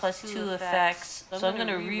 points plus 2 effects. So I'm going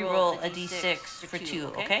to re-roll a d6 for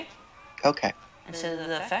 2, okay? Okay. Instead of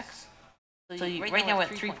the effects. So you, right now we're at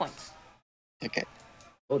 3 points. Okay.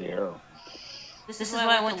 Oh dear. This is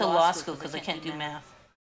why I went to law school, because I can't do math.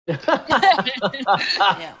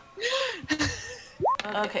 Yeah.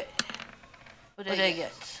 Okay. What did I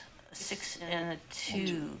get? A 6 and a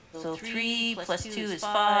 2. So 3 plus 2 is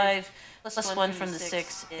 5. Plus 1 from the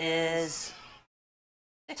 6 is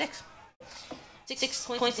 6. 6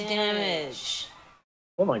 points of damage.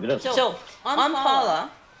 Oh my goodness. So on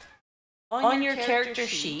Paula, on your character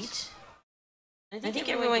sheet, I think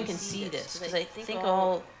everyone can see this because I think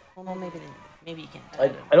all. Well, maybe you can't.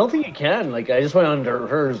 I don't think you can. Like, I just went under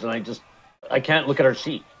hers and I can't look at her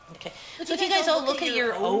sheet. Okay. So if you guys all look at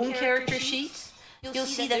your own character sheets, you'll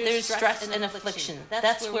see that there's stress and affliction.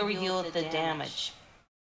 That's where we deal with the damage.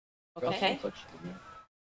 Okay.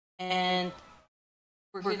 And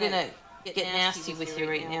we're gonna get nasty with you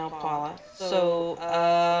right now, Paula. So,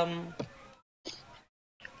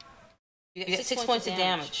 you get 6 points of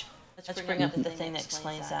damage. Let's bring up the thing that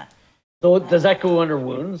explains that. So does that go under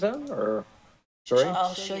wounds then, or? Sorry?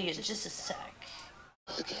 I'll show you in just a sec.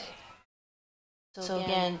 Okay. So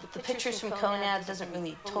again, the pictures from Conad doesn't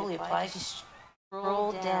really totally apply. Just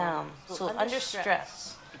scroll down. So under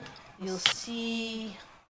stress, you'll see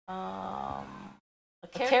a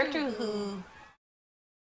character who,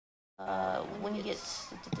 when he gets,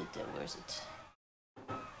 where is it?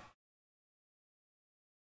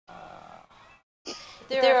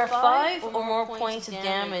 There are 5 or more points of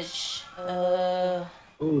damage Oh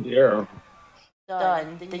dear.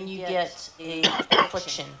 done, then you get a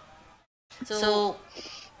affliction. So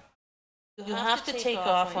you have to take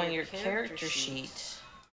off on your character sheet.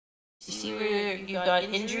 You see where you got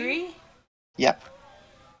injury? Yep.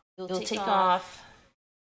 You'll take off,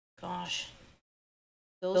 gosh,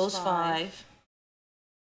 those 5.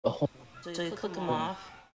 Oh. So you click them off.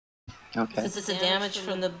 Okay. Since it's a damage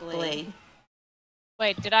from the blade.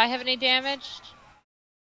 Wait, did I have any damage?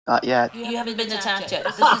 Not yet. You haven't been attacked yet.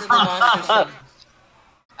 This is the monster thing.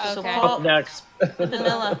 So Okay. Paul, Up next.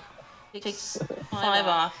 Vanilla takes 5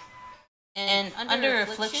 off. And under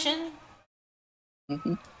affliction,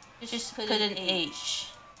 Mm-hmm. just put an H.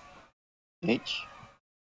 H.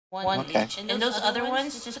 One Okay. H. And those other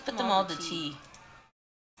ones, just put them all to T.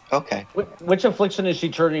 Okay. Which affliction is she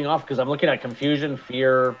turning off? Because I'm looking at confusion,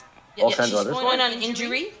 fear, all kinds she's of others. going on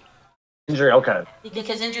injury, Injury, okay.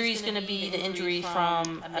 because injury is going to be the injury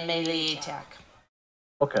from a melee attack.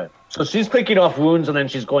 Okay. So she's picking off wounds and then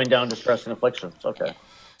she's going down to stress and afflictions. Okay.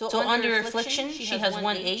 So under affliction, she has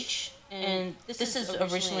 1 H, and this is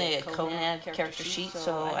originally a Conad character sheet,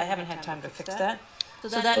 so I haven't had time to fix that.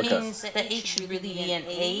 So that Okay. means the H should really be an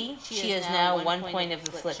A. She has now 1 point of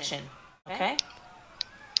affliction. Okay?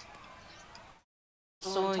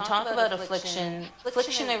 So when we talk about affliction,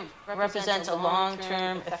 affliction represents a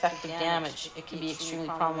long-term effective damage. It can be extremely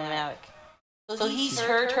problematic. So he's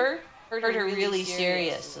hurt her really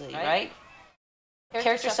seriously, right? A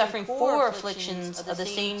character suffering 4 afflictions of the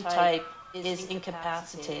same type is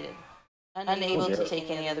incapacitated, unable to take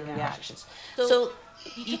any other reactions. So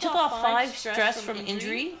you took off 5 stress from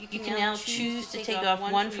injury. You can now choose to take off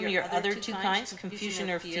 1 from your other 2 kinds, confusion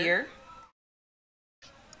or fear.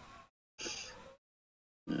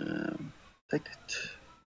 Take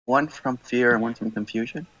 1 from fear and 1 from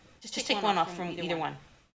confusion. Just take 1 off from either one.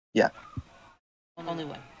 Yeah. Only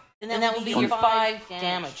 1. And that will be your 5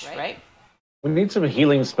 damage, right? We need some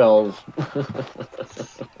healing spells.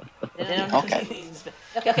 They don't Okay.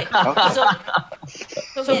 Okay. Okay.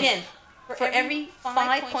 So again, for every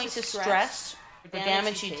 5 points of stress or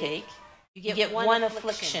damage you take, you get 1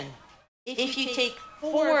 affliction. If you take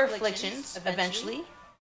 4 afflictions eventually,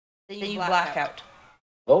 then you black out.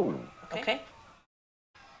 Oh. Okay?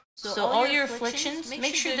 So all your afflictions,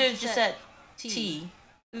 make sure they're just at T.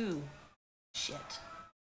 Ooh, shit.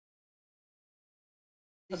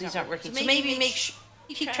 Oh, these aren't working. So maybe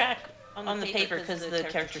keep track on the paper because the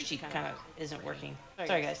character sheet kind of isn't working.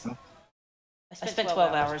 Sorry, guys. I spent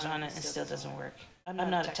 12 hours on it and it still doesn't work. I'm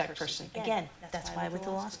not a tech person. Again, that's why I went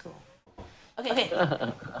to law school. Okay.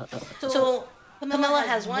 So Camilla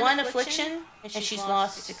has 1 affliction and she's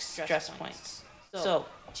lost 6 stress points. So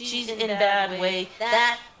she's in a bad way.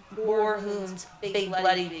 That Warhoon's big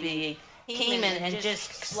bloody bee came in and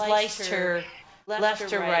just sliced her left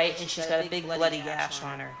to right, and she's got a big bloody gash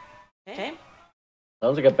on her. Okay?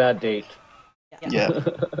 Sounds like a bad date. Yeah.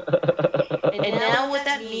 And now what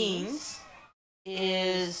that means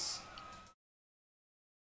is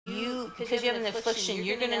because you have an affliction,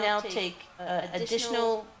 you're going to now take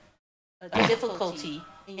additional difficulty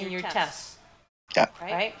in your tests. Yeah.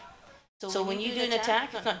 Right? So when you do an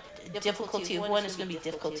attack, it's not difficulty of 1, it's going to be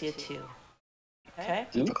difficulty of 2. Okay?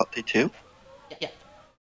 Difficulty 2? Yeah.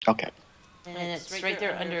 Okay. And it's right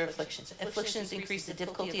there under afflictions. Afflictions increase the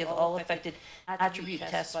difficulty of all affected attribute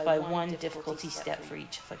tests by 1 difficulty step for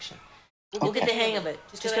each affliction. We'll get the hang of it.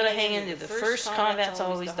 Just gotta hang in there. The first combat's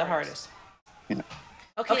always the hardest. Yeah.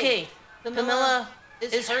 Okay, Camilla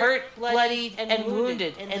is hurt, bloodied, and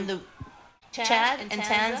wounded. And the Chad and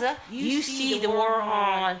Tanza, you see the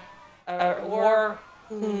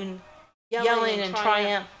Warhoon yelling in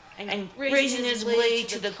triumph and raising his blade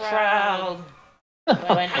to the crowd.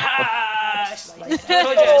 Going, slice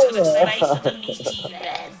the meaty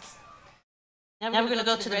reds. Now we're gonna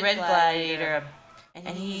go to the Red Gladiator, and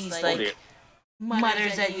he's like,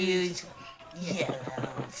 mutters at you,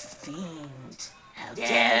 yellow fiend, how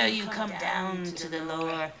dare you come down to the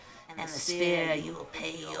lower and the spear you will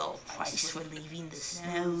pay your price for leaving the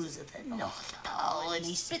snows of the North Pole. And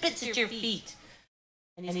he spits at your feet,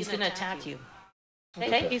 and he's going to attack you.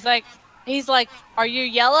 Okay? He's like, are you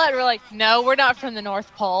Yella? And we're like, no, we're not from the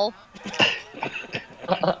North Pole.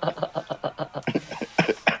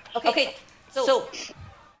 Okay, so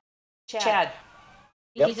Chad,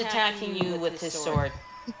 Yep. he's attacking you with his sword.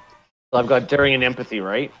 So I've got daring and empathy,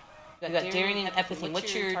 right? You got daring and empathy.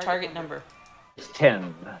 What's your target number? It's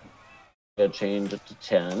 10. Gotta change it to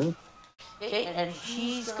 10. Okay, and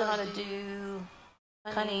he's gonna do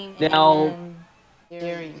cunning Now- and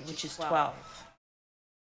daring, which is 12.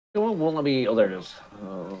 It won't let me. Oh, there it is.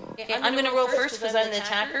 Okay, I'm gonna roll first because I'm the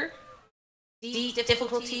attacker.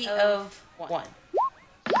 Difficulty of 1.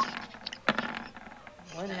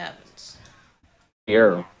 What happens?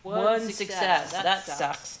 Here. 1 success. That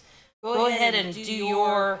sucks. Go ahead and do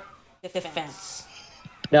your defense.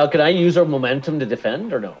 Now, can I use our momentum to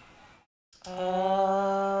defend or no?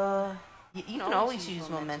 You can always use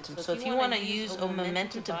momentum. So if you want to use a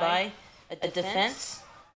momentum to buy a defense,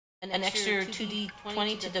 an extra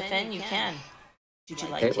 2d20 to defend, you can. Would you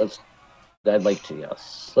like Okay, to? I'd like to,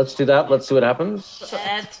 yes. Let's do that. Let's see what happens. So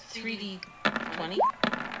add 3d20.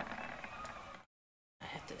 I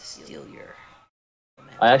have to steal your.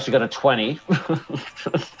 I actually got a 20. And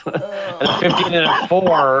a 15 and a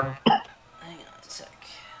 4. Hang on a sec.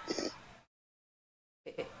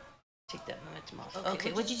 Okay, take that momentum off.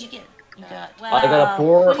 Okay, what did you get? You got. I got a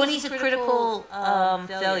 4. 20 is a critical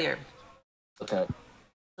failure. Okay.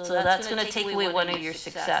 So that's going to take away one of your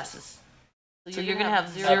successes. So you're going to have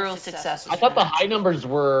 0 successes. I thought the high numbers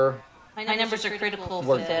were. High numbers are critical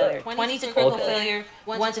Were- failure. 20 is a critical Okay. failure.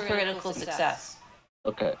 1's a critical success.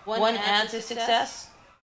 Okay. 1 adds a success.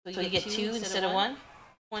 So you get 2 instead of 1.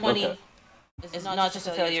 20 Okay. is not just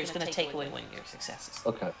a failure, it's going to take away one of your successes.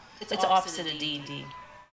 Okay. It's opposite of D&D.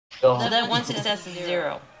 So, So that 1 success is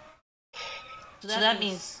 0. So that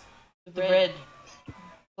means the red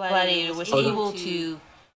gladiator was able to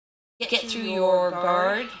get through your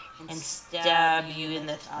guard and stab you in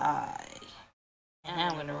the thigh. And now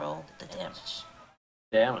I'm going to roll the damage.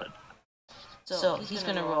 damn it. So he's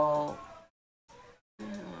going to roll.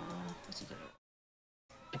 What's he going to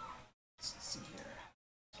roll? Let's see here.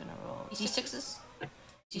 He's going to roll D6s.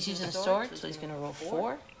 He's using a sword, so he's going to roll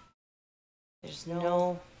 4. There's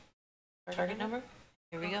no target number.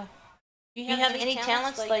 Here we go. Do you have any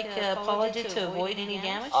talents like Paula did to avoid any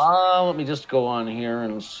damage? Let me just go on here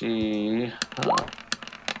and see.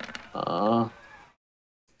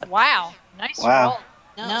 Wow, nice Wow.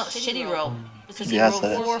 roll. No, shitty roll. Because he Yes, rolled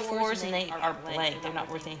that is. 4 4s and they are blank. They're not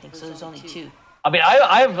worth anything, so there's only 2. I mean,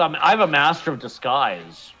 I have a master of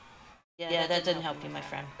disguise. Yeah, that didn't help you, my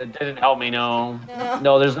friend. It didn't help me. No. No.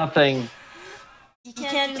 No, there's nothing. You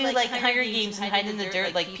can't do like Hunger Games and hide in the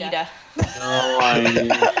dirt like PETA. No,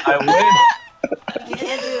 I would. You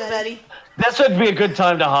can't do it, buddy. This would be a good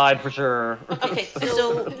time to hide for sure. Okay,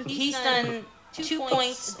 so he's done 2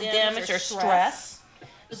 points of damage or stress.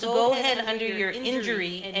 So go ahead under your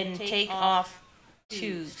injury and take off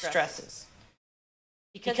 2 stresses.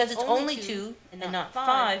 Because it's only 2 and not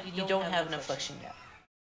 5, you don't have an affliction yet.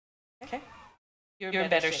 Okay? You're in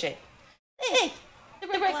better shape. Hey, the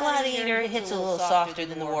Red Gladiator hits a little softer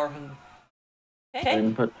than the Warhoon. Okay?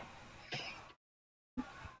 Input.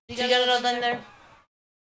 You got it all done there?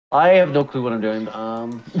 I have no clue what I'm doing.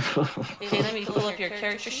 Okay, let me pull up your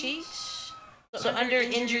character sheet. So under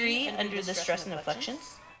injury, under the stress and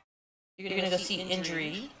afflictions, you're going to go see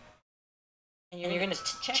injury, and you're going to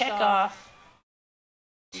check off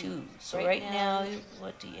 2. So right now,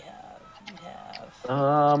 what do you have? You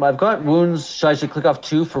have I've got wounds. Should I click off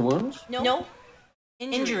 2 for wounds? no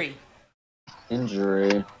injury.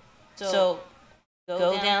 Injury. So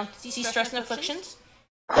go down, see stress and afflictions.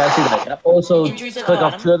 Yeah, I see that. Yep. Also, Injuries at click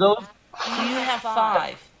bottom. off 2 of those. So you have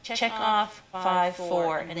 5. Check off 5,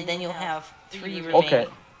 4, and then you'll have 3 remaining. Okay.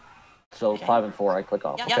 So 5 and 4, I click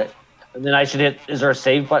off. Yep. Okay. And then I should hit. Is there a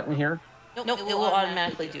save button here? Nope, it will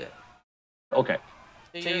automatically do it. Okay.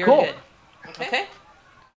 So you're Cool. good. Okay?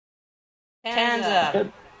 Hands up.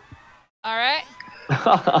 Good. All right.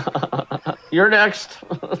 You're next.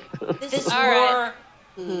 This All right.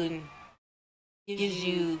 Warhoon gives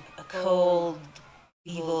you a cold,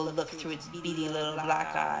 evil look through its beady little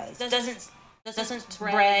black eyes. Doesn't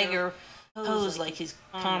brag or pose like his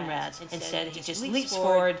comrades. Instead, he just leaps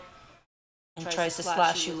forward and tries to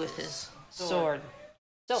slash you with his sword.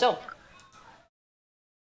 So,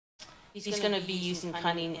 he's going to be using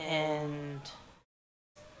cunning and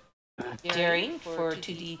daring for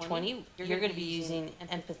 2d20. You're going to be using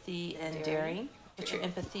empathy and daring. What's your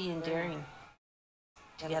empathy and daring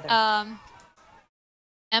together?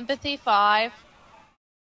 Empathy 5.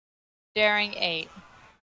 Daring 8.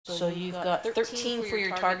 So you've got 13 for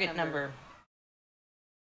your target number.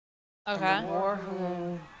 Okay. And the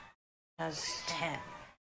Warhoon has 10.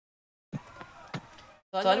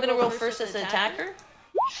 So I'm going to roll first as an attacker.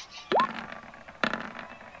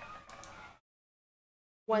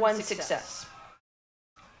 1 success.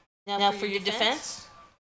 Now for your defense,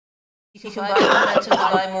 you can buy momentum to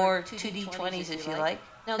buy more 2d20s if you like.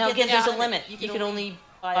 Now again, there's a limit. You can only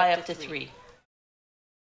buy up to 3.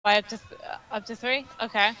 Buy up to 3?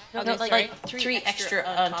 Okay. No, Okay, like 3 extra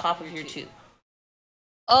on top of your 2.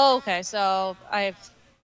 Oh, okay. So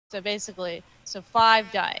basically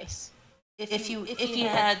 5 dice. If you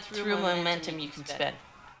had through momentum, you can spend.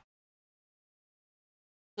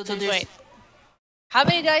 So there's Wait. How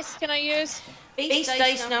many dice can I use? base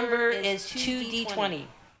dice number is 2d20.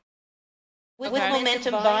 With Okay.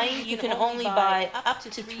 momentum buying, you can only buy up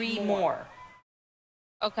to 3 more.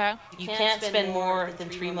 Okay. You can't spend more than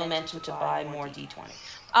 3 momentum to buy more d20.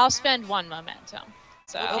 I'll spend 1 momentum.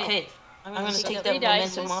 So Okay, I'm going to So take 3 that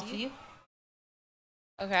dice. momentum off of you,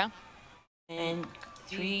 Okay. and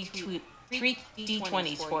 3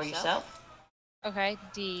 d20s for yourself. Okay.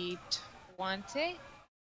 D20.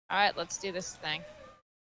 All right. Let's do this thing.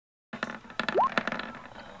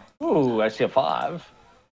 Ooh, I see a 5.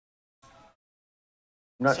 I'm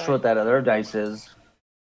not sure what that other dice is.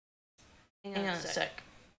 Hang on a sec.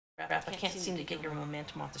 Crap, I can't seem to get your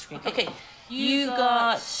momentum off the screen. Okay, you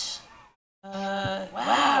got...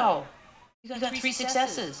 wow! You got 3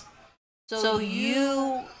 successes. So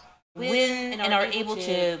you win and are able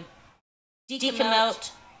to deke him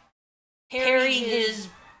out, parry his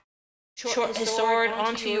sword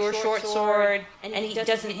onto your short sword, and he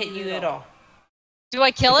doesn't hit you at all. Do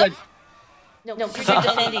I kill him? No, because you're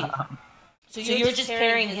defending. So you're just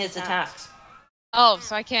parrying his attacks. Oh,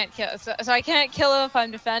 so I can't kill. So I can't kill him if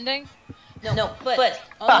I'm defending. No, but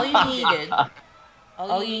all you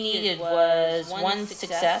needed was 1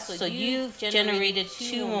 success. So you've generated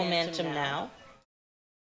 2 momentum now.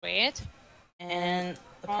 Wait. And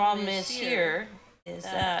the problem is here is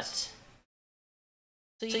that.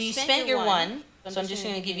 So you spent your 1. So I'm just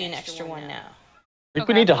going to give you an extra 1 now. I think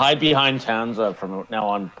we need to hide behind Tanza from now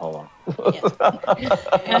on, Paula. Yes.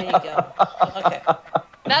 There you go. Okay.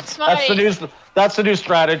 That's my That's the new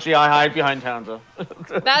strategy. I hide behind Tanza.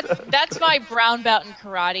 that's my brown belt in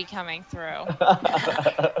karate coming through.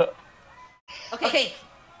 Okay.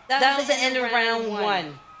 That was the end of round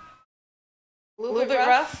 1. A little bit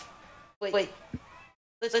rough. Wait.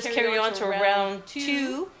 Let's carry on to round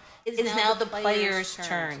 2. Is now the players'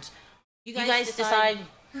 turns. You guys decide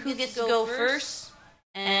who gets to go first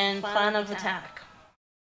and plan of attack.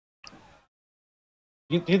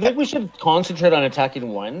 Do you think we should concentrate on attacking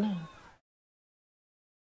 1?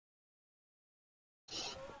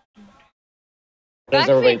 That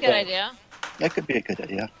could be a good idea. That could be a good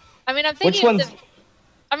idea. I mean, I'm Which thinking one's...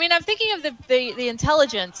 I'm thinking of the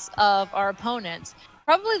intelligence of our opponents.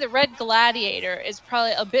 Probably the Red Gladiator is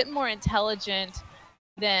probably a bit more intelligent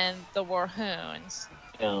than the Warhoons.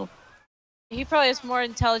 Yeah. He probably has more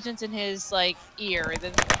intelligence in his ear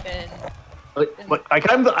than. But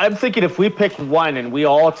I'm thinking if we pick 1 and we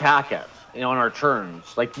all attack it, on our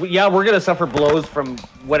turns, we're gonna suffer blows from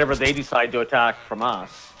whatever they decide to attack from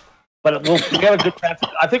us. But we have a good chance.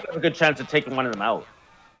 I think we have a good chance of taking one of them out.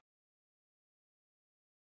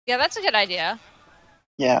 Yeah, that's a good idea.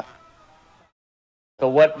 Yeah. So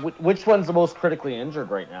which one's the most critically injured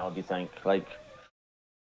right now? Do you think?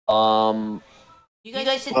 You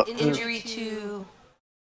guys did an injury to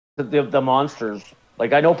the monsters.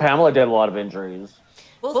 I know Pamela did a lot of injuries.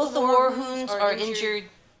 both the Warhoons are injured.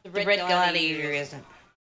 The Red Gladiator isn't.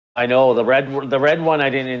 I know the red one I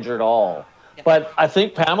didn't injure at all. Yep. But I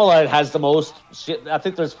think Pamela has the most. I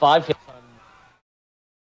think there's 5 hits.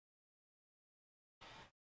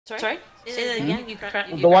 Sorry? Say that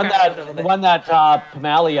again. The one that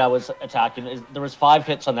Pamalia was attacking, there was 5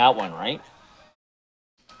 hits on that one, right?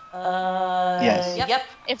 Yes. Yep.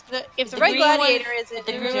 If the Red Gladiator isn't If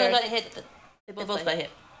the green one injured, got hit, they both got hit.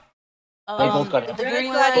 They both got hit. The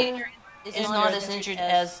green Gladiator is not as injured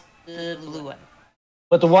as the blue one.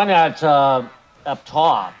 But the one at up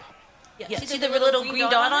top. Yeah. See the little green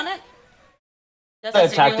dot on it? That's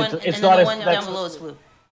That's the green attacked. one, It's and not then the as- one that's- down below is blue.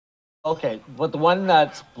 Okay, but the one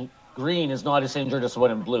that's green is not as injured as the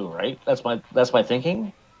one in blue, right? That's my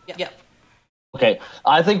thinking. Yeah. Okay,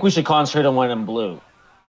 I think we should concentrate on one in blue.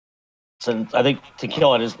 Since I think to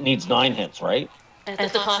kill it needs 9 hits, right? And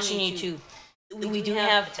to caution you too, we do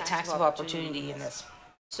have attacks of opportunity in this.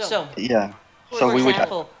 So, Yeah. for So we would have,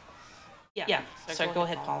 example, yeah. Sorry, go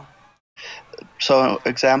ahead, Paula. So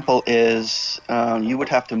example is you would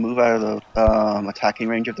have to move out of the attacking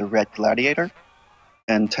range of the red gladiator,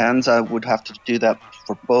 and Tanza would have to do that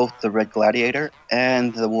for both the red gladiator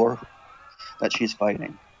and the war that she's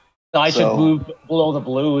fighting. So I should So- move below the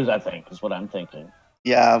blues, I think, is what I'm thinking.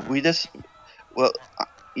 Yeah,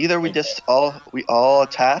 either we all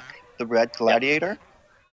attack the red gladiator,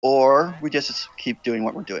 or we just keep doing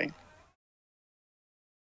what we're doing.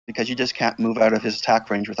 Because you just can't move out of his attack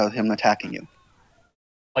range without him attacking you.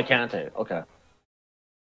 I can't. Okay.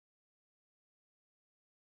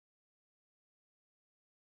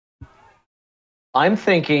 I'm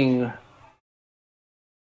thinking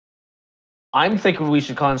we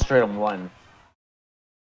should concentrate on one.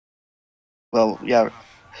 Well, yeah,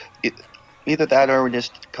 either that or we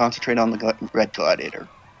just concentrate on the red gladiator.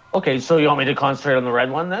 Okay, so you want me to concentrate on the red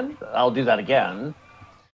one then? I'll do that again.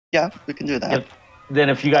 Yeah, we can do that. Then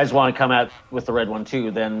if you guys want to come at with the red one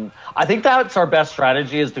too, then I think that's our best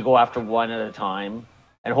strategy, is to go after one at a time,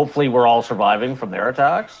 and hopefully we're all surviving from their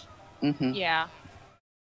attacks. Mm-hmm. Yeah.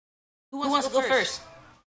 Who wants to go first?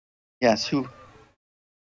 Yes, who?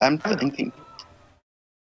 I'm thinking.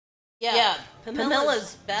 Yeah,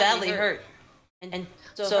 Pamilla's badly hurt. And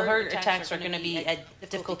so her attacks are going to be at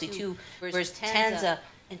difficulty 2, whereas Tanza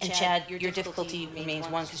and Chad, your difficulty remains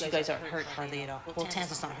 1 because you guys aren't hurt hardly at all. Well,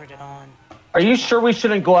 Tanza's not hurt at all. Are you sure we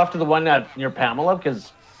shouldn't go after the one near Pamela?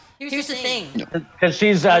 Because Here's the thing.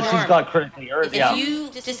 she's got critically hurt. If you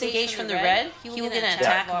disengage from the red, he will get an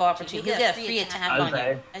attack of opportunity. He'll get a free attack on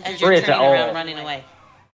you as you're turning around running away.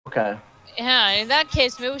 Okay. Yeah, in that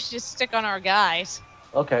case, maybe we should just stick on our guys.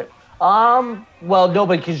 Okay. Well, no,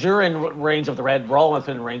 because you're in range of the red. We're all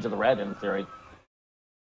within range of the red, in theory.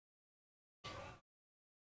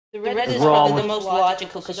 The red is probably the most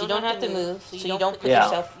logical because you don't have to move, so you don't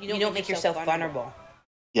you don't make yourself vulnerable.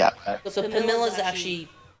 Yeah. So Pamilla's actually,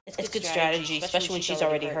 it's good strategy, especially when she's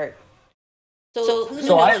already hurt. So who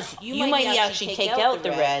knows? You might actually take out the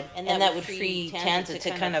red, and that would free Tanza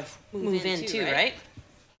to kind of move in too, right?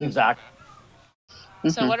 Exactly.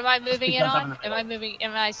 So what am I moving in on?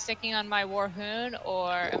 Am I sticking on my Warhoon,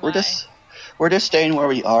 or we're just staying where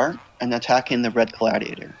we are and attacking the red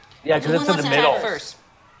gladiator. Yeah, because it's in the middle. First.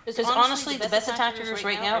 Because honestly, the best attackers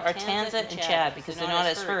right now are Tanza and Chad because they're not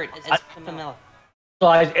as hurt as Pamela.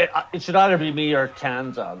 So it should either be me or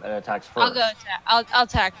Tanza that attacks first. I'll go. I'll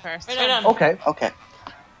attack first. Right on. Okay.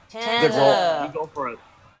 Tanza. Good roll. You go for it.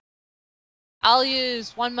 I'll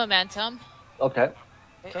use 1 momentum. Okay.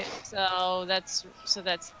 Okay. So that's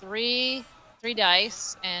 3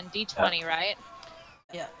 dice and d20, right?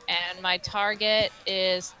 Yeah. And my target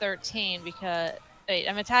is 13 because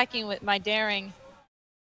I'm attacking with my daring.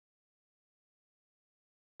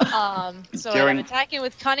 So Daring. I'm attacking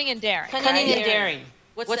with cunning and daring. Cunning and daring.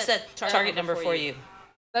 What's that target number for you?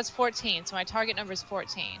 That's 14. So my target number is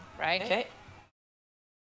 14, right? Okay.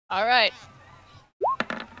 All right.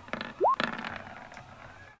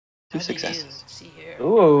 2 successes. Let's see here.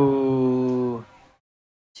 Ooh.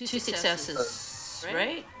 2 successes,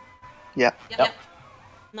 right? Yeah. Yep.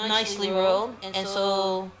 Nicely rolled. And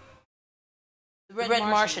so the Red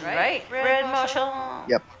Martian, right? Red Martian.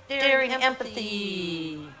 Yep. Daring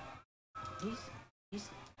empathy. He's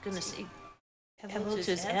gonna say hello to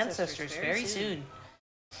his ancestors very soon.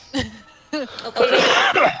 Okay.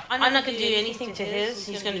 I'm not gonna do anything to his.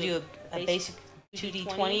 He's gonna do a basic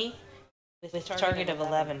 2d20 with a target of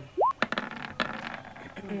 11.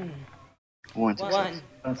 1 success.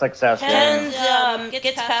 1. Success. And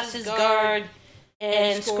gets past his guard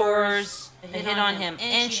and scores a hit on him.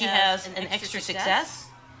 And she has an extra success.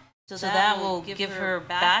 So that will give her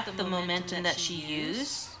back the momentum that she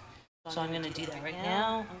used. So I'm going to do that right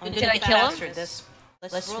now. Did I kill him?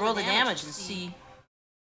 Let's roll the damage and see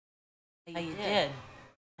how you did.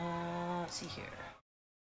 Let's see here.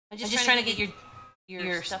 I'm just trying to get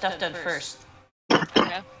your stuff done first.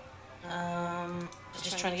 Okay.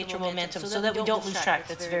 Just trying to get your momentum so that we don't lose track.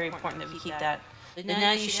 That's very important that we keep that. But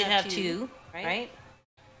now you should have 2, right?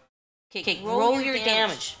 Okay, roll your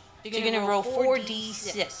damage. You're going to roll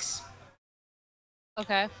 4d6.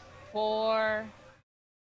 Okay. 4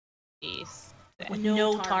 d6. With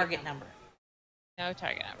no target number. No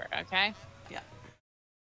target number. Okay. Yeah.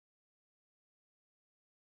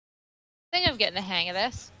 I think I'm getting the hang of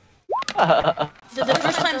this. The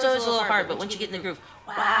first time's always a little hard, but once you get in the groove,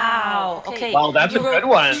 wow. Okay. Wow, that's a good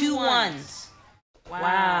one. 2 1s.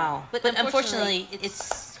 Wow. But unfortunately,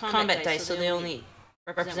 it's combat dice, so they only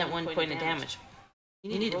represent 1 point of damage.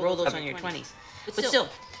 You need to roll those on your 20s. But still.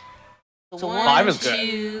 So 1, 5 is good.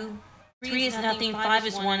 2, 3 is nothing, 5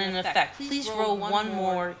 is 1 in effect. Please roll 1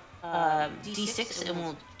 more d6 and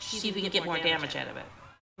we'll see if we can get more damage out of it.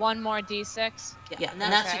 1 more d6. Yeah, and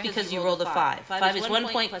that's Okay. because you rolled a 5. 5 is 1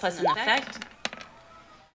 point plus an effect.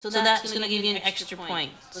 So that's going to give you an extra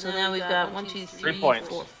point. So now we've got 1, 2, 3, 3 points.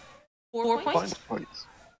 4 points? Points.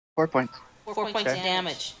 4 points. 4 points of Okay.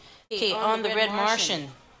 damage. Okay, on the Red Martian.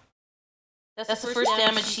 That's the first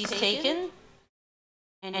damage he's taken.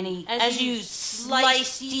 And he, as you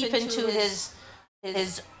slice deep into his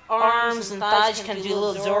arms and thighs, you kind of do a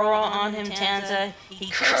little Zorro on him, Tanza. He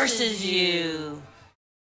curses you.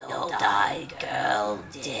 You'll die, girl.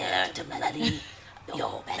 Dare to bloody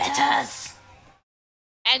your betters.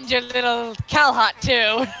 And your little Calhot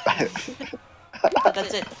too.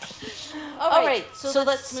 That's it. All right, so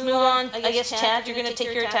let's move on. I guess, Chad, you're going to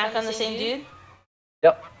take your attack on the same dude?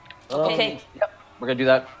 Yep. Okay. Yep. We're gonna do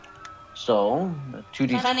that. So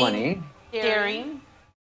 2d20. Daring.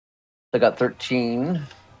 I got 13.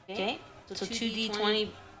 Okay. So 2d20,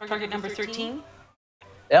 target number 13.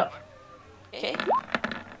 Yep. Okay.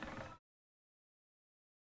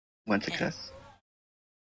 1 success.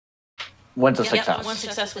 When's a Yep, success? one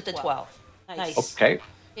success with the 12. Nice. Okay.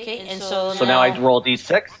 Okay, and so So now I roll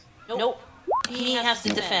d6. Nope. He has to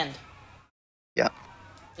defend. Yeah.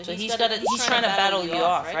 So he's trying to battle you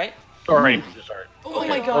off, right? Sorry. Oh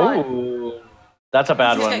my god. Oh, that's a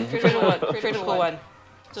bad He's one. got critical one.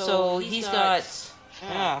 So he's got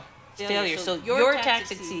failure. So your attack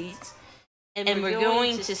succeeds, and we're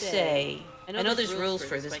going to say, I know there's rules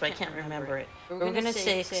for this, but I can't remember it. We're going to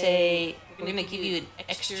say we're going to give you an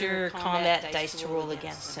extra combat dice to roll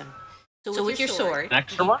against him. So with your sword, An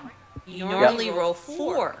extra one? you normally roll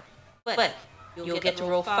 4, but you'll get to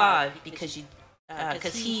roll 5 because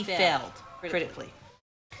he failed critically.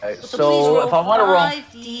 Okay, So please so roll if I want to roll,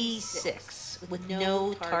 5d6 with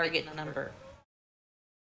no target number.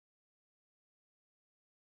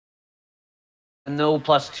 no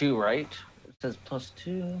 +2, right? It says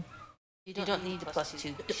 +2. You don't need the +2.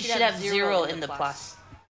 You should have 0 in the plus.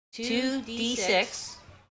 2d6,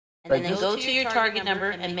 and then go to your target number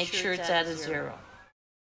and make sure it's at a 0.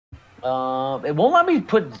 It won't let me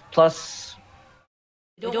put plus.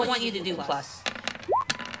 We don't want you to do plus.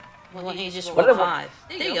 We want you to just What roll did I- 5.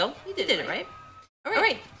 There you go. You did it, right? All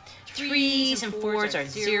right. 3s and 4s are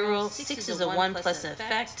 0. 6 is a 1 plus an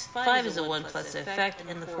effect. 5 is a 1 plus an effect,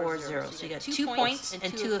 and the 4 is 0. So you got 2 points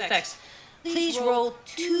and 2 effects. Please roll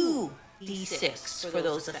 2d6 for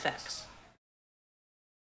those effects.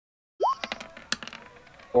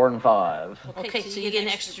 4 and 5. Okay, so you get an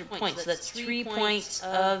extra point. So that's 3 points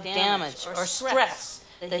of damage or stress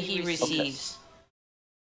that he receives.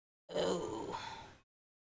 Oh.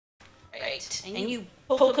 Right. And you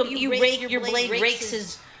poke him, your blade rakes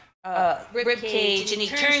his rib cage, and he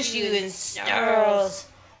turns to you and snarls.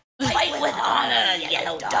 Fight with honor,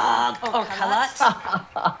 yellow dog. Or Kalat.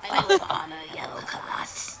 Fight with honor, yellow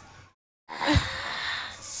Kalat.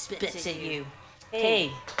 Spits at you.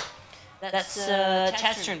 Hey, that's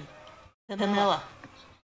Chad's turn. Camilla.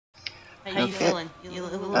 How you Okay. feeling? You a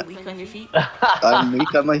little weak on your feet? I'm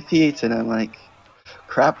weak on my feet, and I'm like,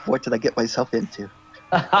 crap, what did I get myself into?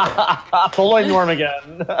 Full on Norm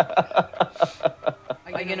again.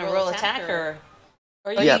 Are you gonna roll attack or?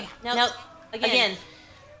 Yeah. Now, again,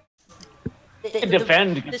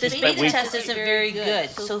 Defend. the beta test isn't very good,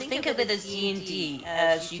 so think of it as D&D,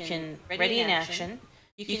 as you can ready an action,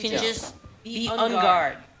 you can just be on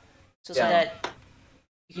guard, so Yeah. that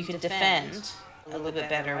you can defend a little bit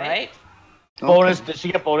better, right? Bonus. Did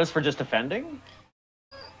she get bonus for just defending?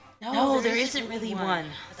 No, there isn't really one.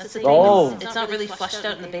 That's the thing. Oh. It's not really fleshed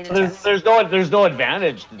out in the beta There's, test. there's no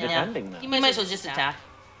advantage to Yeah. defending You them. might as well just attack.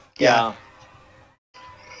 Yeah.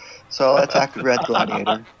 So I'll attack Red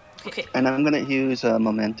Gladiator, Okay. and I'm gonna use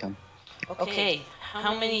momentum. Okay.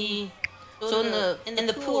 How many? So in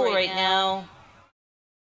the pool right now,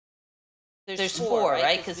 there's 4,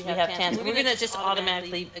 right? Because we have 10. So we're gonna just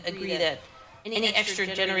automatically agree that any extra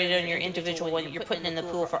generated on your individual one you're putting in the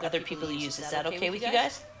pool for other people to use. Is that okay with you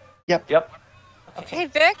guys? Yep. Okay. Hey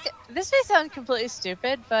Vic, this may sound completely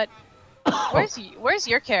stupid, but where's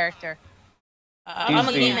your character? I'm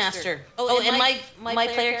a He's game the- master. Oh, and my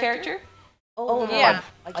player character? Oh no! Yeah.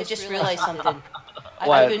 I just realized something. What?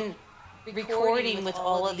 I've been recording with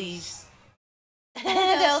all of these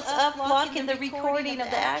handouts up, blocking the recording of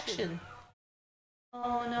the action.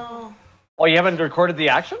 Oh no! Oh, you haven't recorded the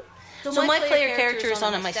action? So my player character is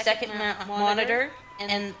on my second monitor,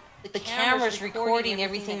 and the camera's recording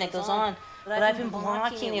everything that goes on. But I've been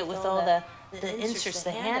blocking it with all the inserts,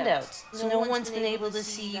 the handouts, so no one's been able to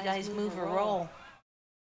see you guys move or roll.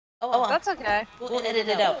 Oh, That's okay. we'll edit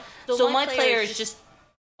it out. So my player is just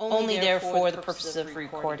only there for the purpose of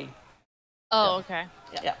recording. Oh, okay.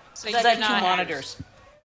 Yeah. So Because you're I have 2 not- monitors.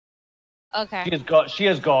 Okay. She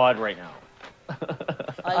is God right now.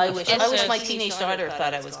 I wish Yes, my sir. teenage daughter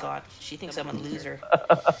thought I was God. She thinks I'm a loser.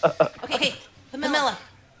 Okay, Camilla,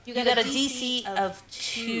 you got a DC of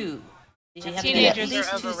 2. So you have to get at Teenagers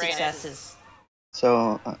least are 2 overrated. successes.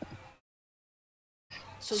 So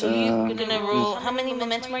So you're gonna roll. How many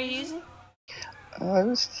momentum are you using? I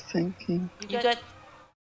was thinking. You got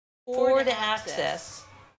 4 to access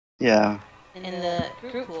Yeah. in the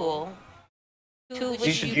group pool. 2 of She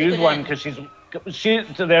which should you use put one in. because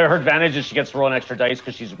her advantage is she gets to roll an extra dice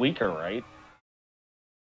because she's weaker, right?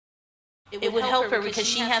 It would help her because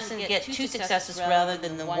she has to get 2 successes rather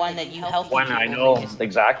than the one that you healthy One, I people know use.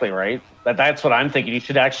 exactly, right? That's what I'm thinking. You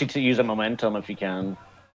should actually use a momentum if you can.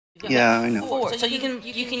 Yeah, I know. 4. So you can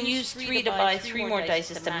use 3 to buy 3 more dice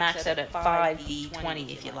to max out at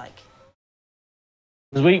 5d20 if you like.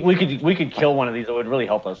 'Cause we could kill one of these. It would really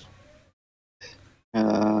help us.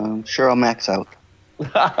 Sure, I'll max out.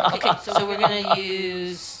 Okay, so we're gonna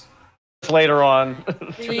use Later on.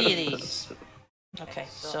 3 of these. Okay,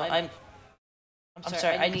 so I'm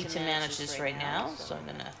sorry. I need to manage this right now, so I'm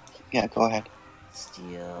gonna Yeah, go ahead.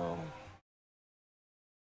 steal.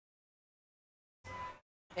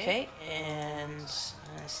 Okay, and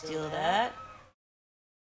I'm gonna steal that.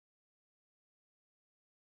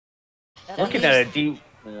 Looking at it,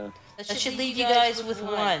 yeah. That should leave you guys with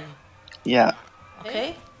 1. Yeah.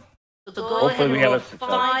 Okay? So go Hopefully ahead and we have roll a success.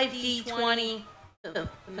 5d20,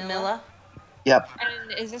 Camilla. Yep.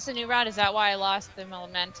 And is this a new round? Is that why I lost the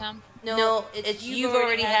momentum? No, it's you've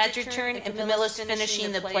already had your turn, and Camilla's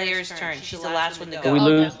finishing the player's turn. She's the last one to So go. we Okay.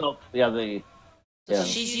 lose. The So yeah.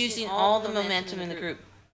 she's using all the momentum in the group.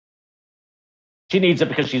 She needs it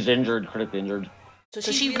because she's injured, critically injured.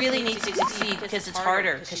 So she really needs to succeed because it's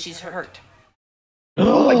harder because she's hurt.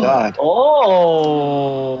 Oh my god.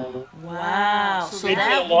 Oh! Wow. So It's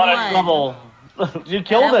that a lot of one, trouble. You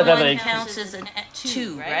killed it, I that one think. counts as a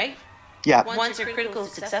 2, right? Yeah. Ones are critical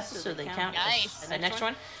successes, so they count Nice. as the next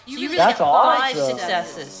one. So you really That's have 5 awesome.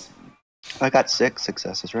 successes. I got 6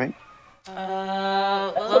 successes, right?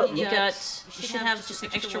 Well, you should have just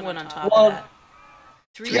an extra one on top Well, of that.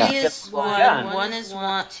 3 yeah. is 1, Yeah. 1 is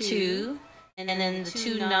 2, and then the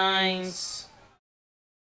 2 9s.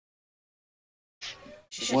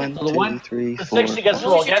 Should 1, So the one- 2, 3, the 4. 6 she gets to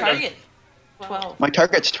roll What's your again. target? 12. My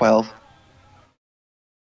target's 12.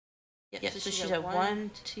 Yeah, so she should have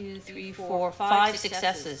 1, 2, 3, 4, 5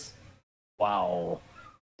 successes. Wow.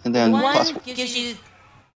 And then plus One gives you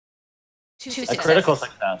 2 A successes. critical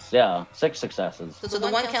success, yeah. 6 successes. So the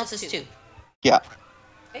 1 counts as 2. Yeah.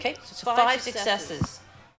 Okay, so 5 successes.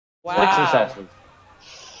 6 successes.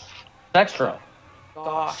 Extra.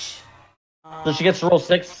 Gosh. So she gets to roll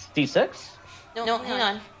 6d6? No, hang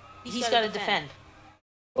on. He's got to defend.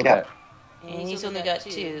 Okay. Yeah. And he's only got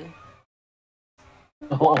 2.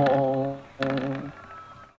 Oh,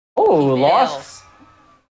 He lost. fails.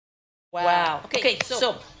 Wow. Okay,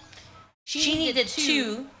 so she needed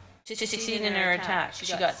 2 to succeed in her attack. She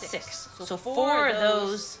got 6. So 4 of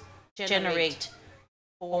those generate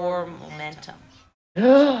 4 momentum.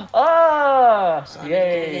 Ah! So I'm gonna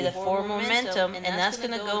give you Yay. the 4 momentum, and that's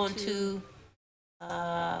going to go into.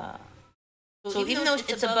 So even though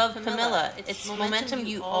it's above Camilla, it's momentum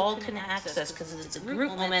you all can access because it's a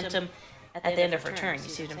group momentum at the end of her turn. You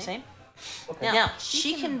see what I'm saying? Now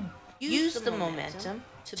she can use the momentum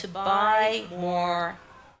to buy more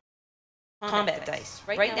combat dice.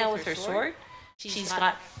 Right now with her sword, she's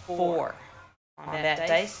got 4 combat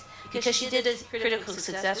dice. Because she did a critical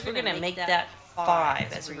success, we're going to make that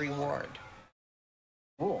 5 as a reward.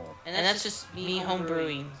 Cool. And that's just me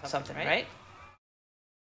homebrewing something, right?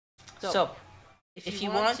 So, if you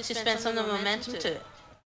want to spend some of the momentum to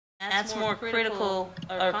add some more critical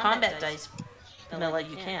or combat dice, Camilla,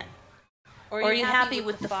 you can. Or are you happy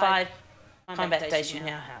with the 5 combat dice you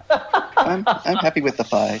now have? I'm happy with the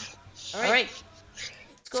 5. All right.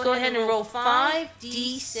 Let's go ahead and roll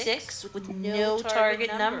 5d6 with no target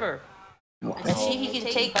number. Let's see if you can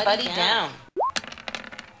take Buddy down.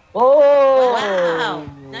 Oh! Wow,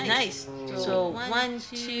 nice. So 1,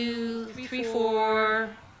 2, 3, 4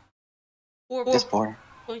 Just 4.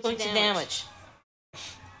 points of damage.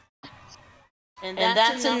 And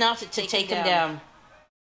that's enough to take him down.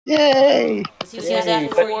 Yay! Because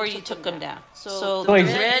before you took him down. So the So is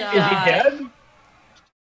red he guy. dead?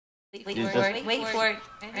 Wait for it.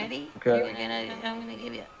 Ready? Okay. I'm gonna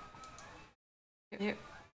give you. Here.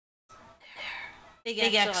 Big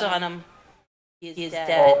X on him. He is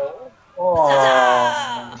dead.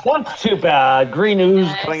 Oh, that's too bad. Green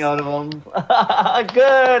ooze coming out of him.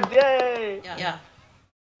 Good, yay! Yeah.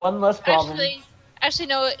 One less problem. Actually,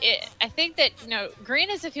 no. I think that green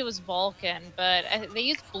is if he was Vulcan, but they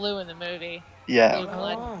used blue in the movie. Yeah. Blue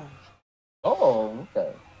blood. Oh,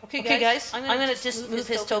 okay. Okay, guys. I'm gonna just move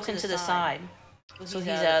his token to the side, so he's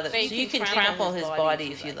out of So it. you So you can can trample his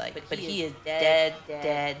body if you like, but he is dead.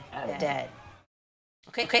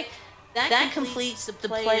 Okay. That completes the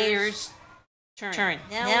player's turn.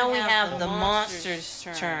 Now we have the monster's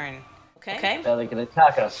turn. Okay. Now they can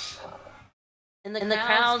attack us. And the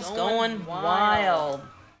crowd's going wild.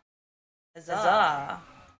 Huzzah.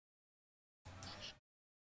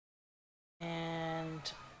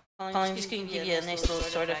 And Colin, just going to give you a nice little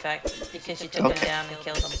sword effect because you took him down and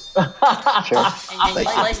killed him. Sure. And you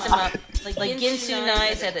sliced him up like Ginsu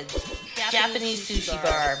knives at a Japanese sushi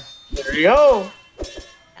bar. There you go.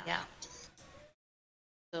 Yeah.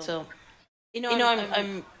 So,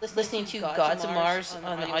 I'm listening to Gods of Mars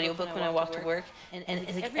on the audiobook when I walk to work, and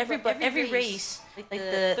like every race, like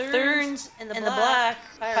the Therns and the Black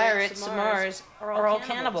Pirates of Mars are all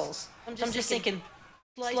cannibals. I'm just thinking,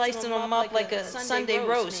 slicing them up like a Sunday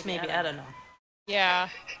roast, maybe. I don't know. Yeah.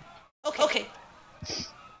 Okay.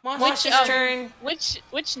 Monster's turn.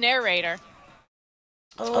 Which narrator?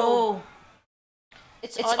 Oh.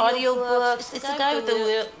 It's audiobooks. It's the guy with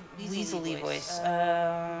the weaselly voice.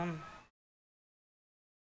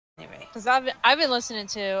 Anyway. Because I've been listening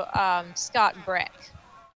to Scott Brick.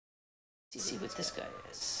 Let's see what this guy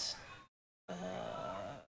is.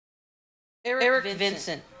 Eric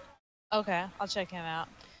Vincent. Okay, I'll check him out.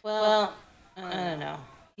 Well, I don't know.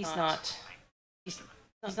 He's not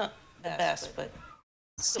the best, but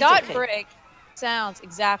Scott okay. Brick sounds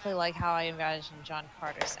exactly like how I imagined John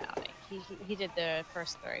Carter sounding. He did the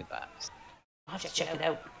first 3 books. I'll have to check it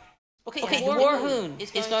out. Okay, the Warhoon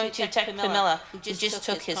is going to attack Camilla, who just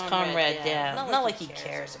took his comrade down. Not like he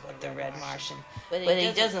cares about the Red Martian, but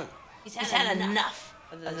he doesn't. He's had enough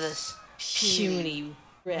of this puny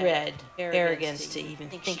red arrogance to even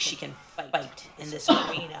think she can fight in this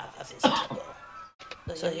arena of his people.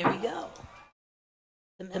 So here we go.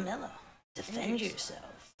 Camilla, defend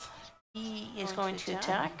yourself. He is going to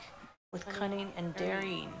attack with cunning and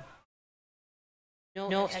daring.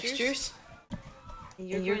 No extras. And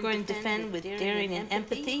you're going to defend with daring and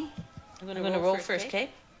empathy. I'm going to roll first, okay?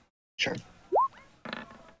 Sure.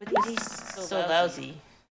 But he's so lousy.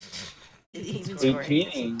 Even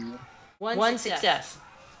scoring. One success.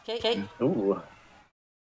 Okay? Ooh.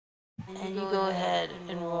 And you go ahead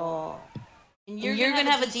and roll. And you're going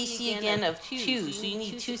to have a DC again of 2, so you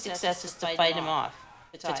need 2 successes to fight him off.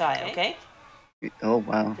 To tie, okay? Oh,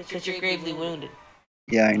 wow. Because you're gravely wounded.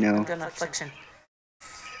 Yeah, I know. An affliction.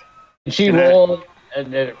 Did she roll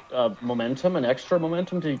an extra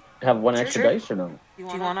momentum to have one extra Sure. dice or no? Do you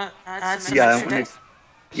want to add some Yeah, extra dice?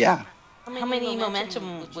 Yeah. How many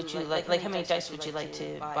momentum would you like? Like, how many dice would you like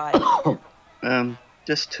to buy?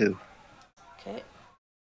 Just 2. Okay.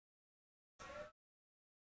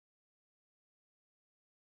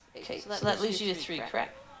 Okay, so that leaves you to 3,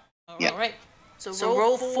 correct? Yeah. All right. So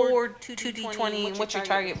roll 4 2d20, and what's your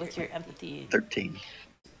target with your empathy? 13.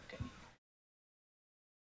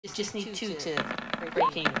 You just need 2 to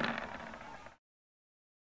break even.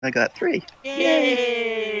 I got 3.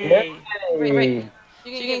 Yay! Hey. Right. So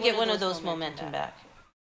you're going to get one of those momentum back.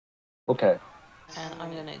 Okay. And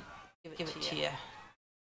I'm going to give it to you.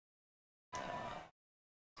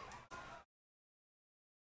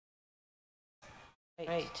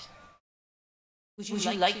 Right. Would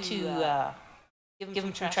you like to give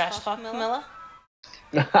him some trash talk, Camilla?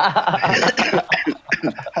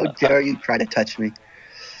 How dare you try to touch me?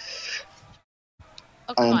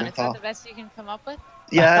 Oh, come on, I is that thought- the best you can come up with?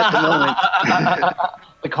 Yeah, at the moment.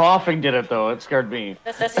 The coughing did it though. It scared me.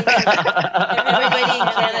 That's everybody in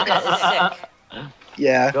Canada is sick.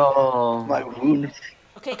 Yeah, Oh. my wound.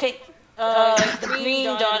 Okay. The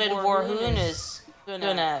green dotted Warhoon is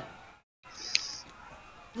gonna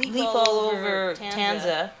leap all over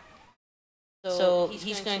Tanza. So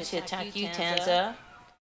he's going to attack you, Tanza,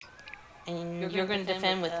 and you're going to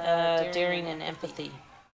defend with daring and empathy.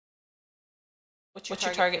 What's your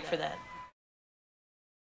target for that?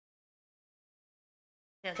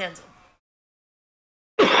 Tanza.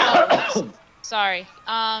 Sorry.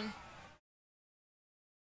 Can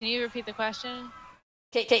you repeat the question?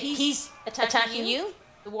 Okay, he's attacking you.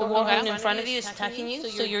 The Warhoon in front of you is attacking you,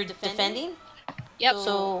 so you're defending. Yep.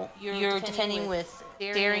 So you're defending with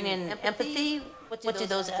daring and empathy. What do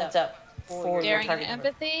those adds up for your Daring and target number?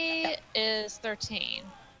 empathy is 13.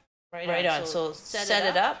 Right on. So set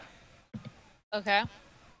it up. Okay.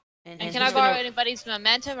 And And he's can I borrow gonna- anybody's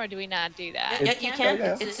momentum, or do we not do that? Yeah, you can.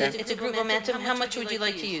 Yeah. It's a group momentum. How much would you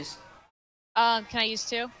like to use? Can I use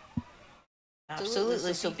 2?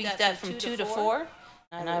 Absolutely. So beat that from 2 to 4,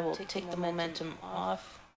 and I will take the momentum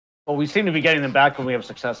off. Well, we seem to be getting them back when we have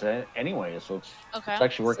success anyway, so it's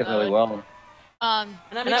actually working really well. And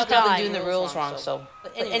I'm probably doing the rules wrong, so.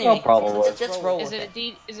 But anyway, no problem. let's roll Is with it a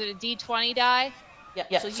D? Is it a D20 die?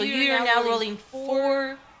 Yeah. So you're now rolling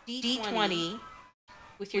 4 D20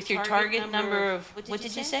 with your target number of, what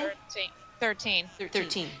did you say? 13.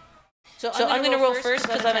 13. So I'm going to roll first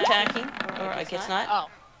because I'm attacking, or I guess not.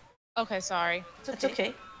 Oh, okay, sorry. That's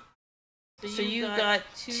okay. So you got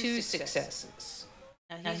 2 successes.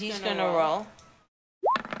 Now he's going to roll.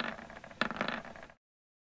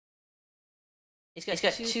 He's got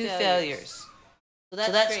 2 failures. So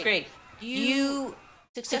that's great. You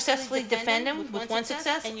successfully defend him with 1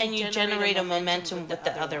 success, and you generate a momentum with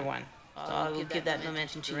the other one. So I will give that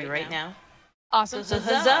momentum to you right now. Awesome. So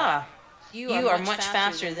huzzah! You are much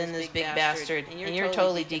faster than this big bastard, and you're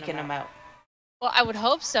totally deking him out. Well, I would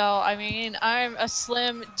hope so. I mean, I'm a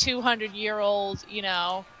slim 200-year-old,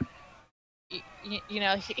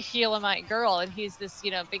 Helamite girl, and he's this,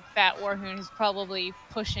 big fat warhoon who's probably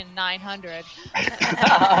pushing 900.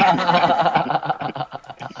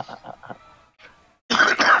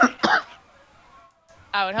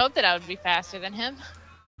 I would hope that I would be faster than him.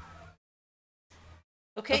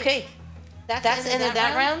 Okay. That's the end of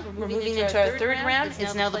that round. We're moving into our 3rd round.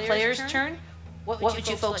 It's now the player's turn. What would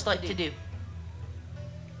you folks like to do?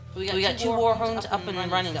 We got 2 warhoons up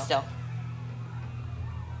and running still.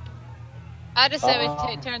 I just say we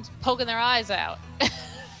take turns poking their eyes out. I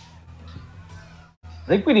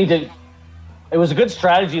think we need to. It was a good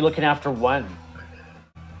strategy looking after one.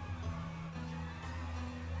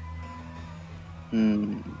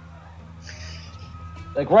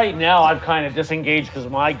 Like right now, I've kind of disengaged because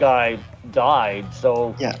my guy died.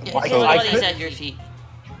 So yeah, he's at your feet.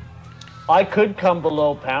 I could come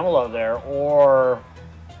below Pamela there, or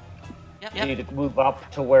we need to move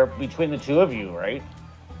up to where between the 2 of you, right?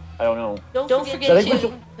 I don't know. Don't forget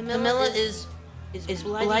too, Pamela is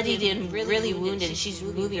bloodied and really wounded. She's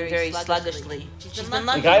moving very sluggishly. She's been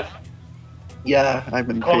lucky. I've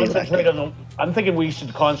been concentrate on the. I'm thinking we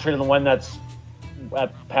should concentrate on the one that's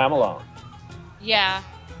at Pamela. Yeah.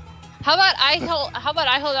 How about I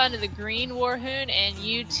hold on to the green warhoon, and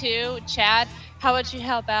you two, Chad, how about you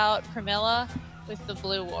help out Pramila with the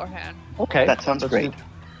blue warhoon? Okay. That sounds great.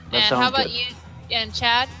 And how about you and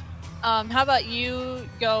Chad? How about you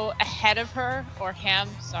go ahead of her or him?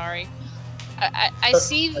 Sorry. I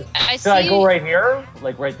see. Should I go right here,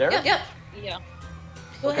 like right there? Yeah.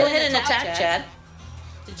 Go ahead and attack, Chad.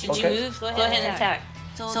 Did you move? Go ahead and attack.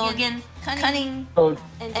 So again, cunning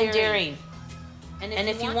and daring. And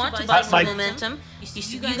if you want to buy some momentum,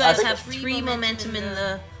 you guys have 3 momentum in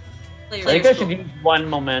the player's I think I should use 1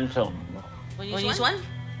 momentum. Want to use 1?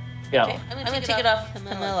 Yeah. Okay. I'm going to take it off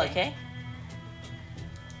Pamela, okay?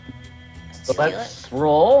 So let's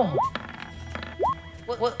roll.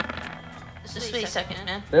 What? Just wait a second,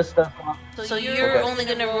 man. This stuff. So you're only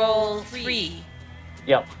going to roll 3.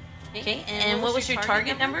 Yep. Okay, and what was your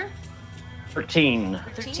target number? 13.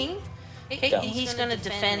 13? Okay, and he's going to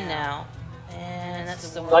defend now. And that's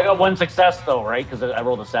the So I got 1 success though, right? Because I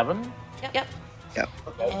rolled a 7? Yep.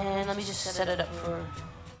 Okay. And let me just set it up for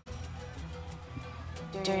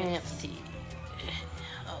Daring Empathy.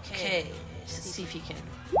 Okay, let's see if he can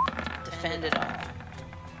defend it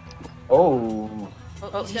all.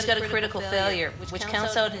 Oh, he's got a critical failure, which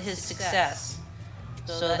counts out his success.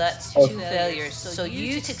 So that's 2 failures. So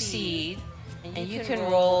you succeed, and you can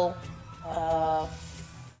roll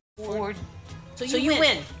 4. So you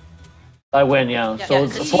win. I win, yeah. So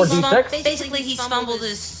it's a 4d6? Basically, he's fumbled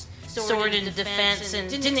his sword in defense and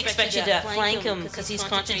didn't expect you to flank him because he's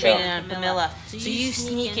concentrating on Pamela. So you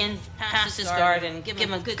sneak in past his guard and give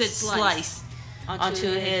him a good slice onto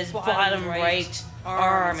his bottom right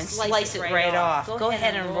arm and slice it right off. Go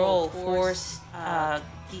ahead and roll 4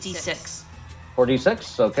 d6.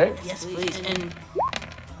 4d6, okay. Yes, please. And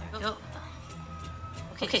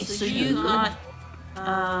okay, so you got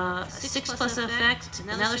 6 plus effect,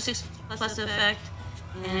 another 6 plus effect,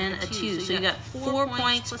 and a 2. So you got 4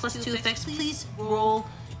 points plus 2 effects. Please roll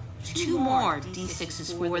 2 more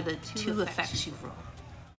d6s for the 2 effects you roll.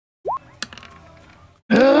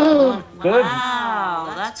 Good.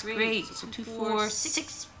 Wow, that's great. So 2, 4,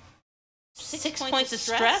 6 points of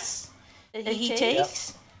stress that he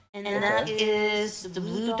takes, and that is the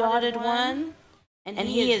blue dotted one, and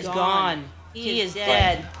he is gone. He is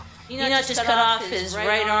dead. You not just cut off his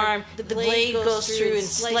right arm, the blade goes through and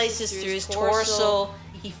slices through his torso.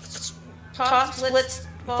 He top splits,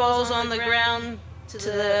 falls on the ground to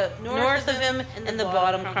the north of him, and the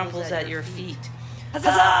bottom crumples at your feet.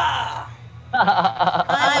 Huzzah!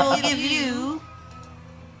 I will give you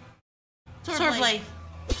sword blade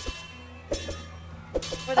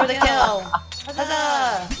for the kill.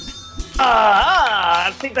 Huzzah!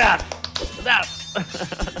 Take that. That.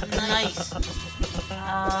 Nice.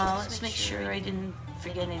 Let's make sure I didn't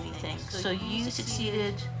forget anything. So you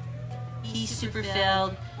succeeded. He super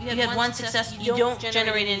failed. You had one success. You don't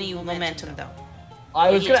generate any momentum though.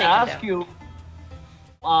 I was You gonna take it ask down. you.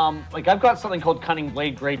 Like I've got something called Cunning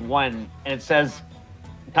Blade Grade 1, and it says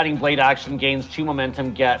Cutting Blade action gains 2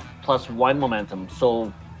 momentum, get +1 momentum.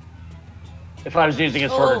 So if I was using a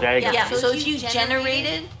sword or dagger, Yeah, so if you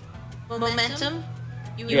generated momentum,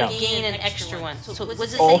 you would gain an extra one. So what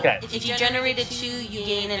does it say? Okay. If you generated 2, you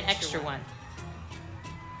gain an extra one.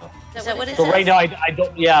 Is that what it So says? right now I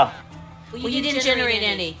don't. Yeah, Well, you didn't generate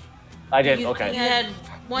any. I did. You Okay. had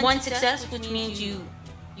one success, which means you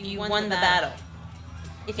won the battle.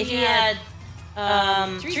 If you had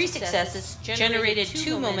 3 successes, generated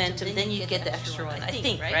 2 momentum, then you get the extra one. I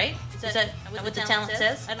think, right? Is that what the talent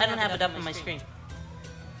says? I don't have it up on my screen.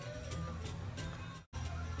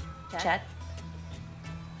 Chat?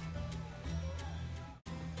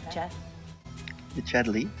 Chat? Did Chad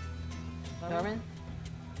leave? Norman?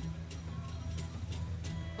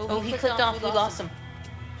 Oh, he clicked off. We lost him.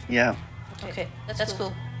 Yeah. Okay, that's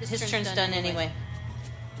cool. His turn's done anyway.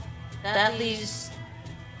 That leaves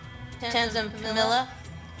Tanza and Pamela.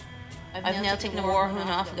 I've now taken the Warhoon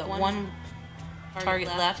off. We've got one target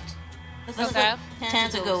left. Let's Okay. let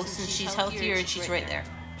Tanza go since she's healthier and she's right there.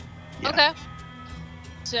 Yeah. Okay.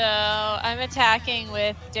 So I'm attacking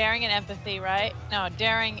with daring and empathy, right? No,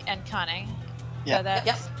 daring and cunning. Yeah. So that's,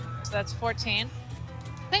 Yep. so that's 14.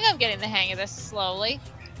 I think I'm getting the hang of this slowly.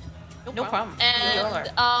 No problem.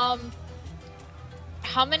 And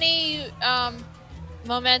how many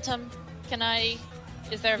momentum can I?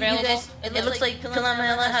 Is there You available? guys, it looks like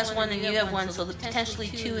Pamela has one and you have one, so potentially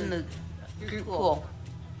 2 in the group pool.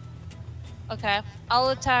 Okay, I'll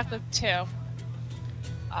attack with 2.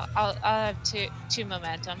 I'll have two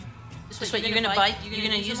momentum. Just wait, you're gonna bite? You're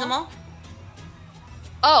gonna use them all?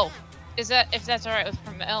 Oh, is that if that's all right with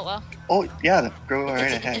Pamela? Oh, yeah. Go right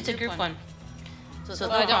It's ahead. a group one. So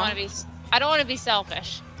Well, I don't want to be. I don't want to be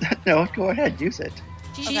selfish. No, go ahead. Use it.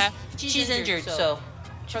 She's injured, so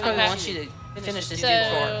she probably Okay. wants you to finish this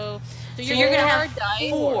So, so you're gonna have die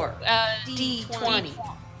 4 D20. D20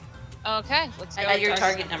 Okay, let's go. at your with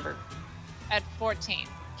target number. at 14.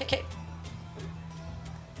 Okay.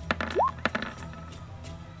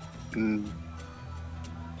 Ooh.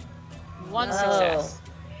 One Oh. success.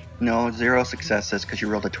 No, 0 successes because you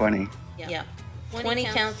rolled a 20. Yeah. 20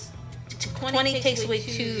 counts. 20 takes away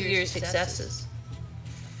 2 of your successes.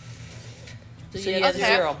 So you have Okay.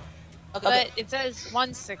 0. But it says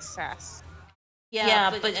 1 success.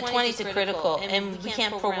 Yeah, but 20 is a critical, and we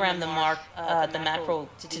can't program the macro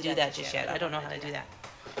to do that just yet. I don't know how to do that.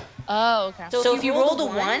 Oh, okay. So if you rolled a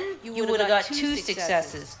 1, you would have got 2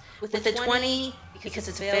 successes. With the 20, because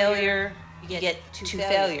it's a failure, you get 2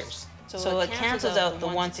 failures. So it cancels out the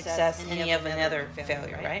 1 success, and you have another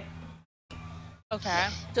failure, right? Okay.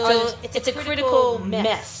 So it's a critical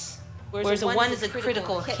mess, whereas a 1 is a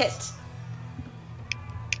critical hit.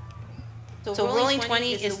 So rolling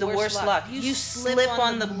 20 is the worst luck. You slip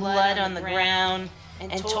on the blood on the ground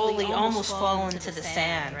and totally almost fall into the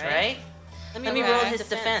sand, right? Let me roll his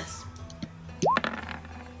defense.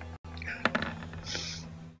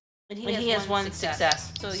 And he has 1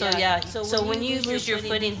 success. So when you lose your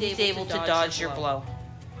footing, he's able to dodge your blow.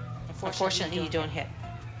 Unfortunately, you don't hit.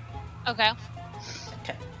 Okay.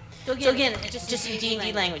 Okay. So again, just in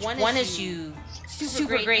D&D language, 1 is you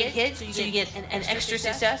super great hit, so you get an extra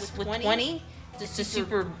success. With 20, it's a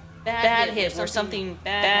super bad hit where something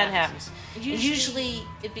bad happens. And usually,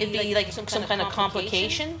 it'd be like some kind of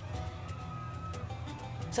complication,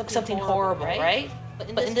 something horrible, right?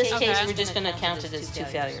 But in this case, Okay. we're just going to count it as 2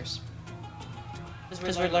 failures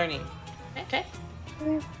because we're learning. Okay.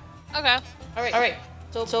 Okay. All right.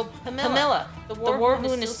 So Pamela, the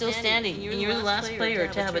Warhoon is still standing, and you're the last player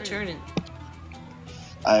to have a turn in.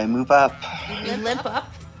 I move up. You limp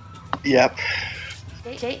up. Yep.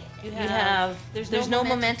 Okay. You have. There's no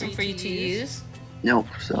momentum for you to use. Nope.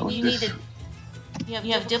 So You need this. to.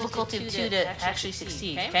 You have difficulty of 2 to actually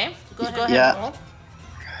succeed. Okay. Go ahead. Yeah. And roll.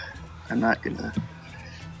 I'm not gonna.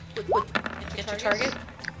 Get your target.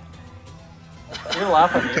 You're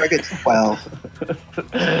laughing. Target's 12.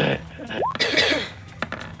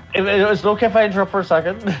 Is it okay if I interrupt for a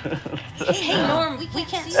second? Hey Norm, we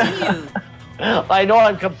can't see you. I know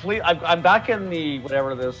I'm complete. I'm back in the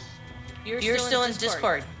whatever this. You're still in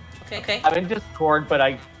Discord. Okay. I'm in Discord,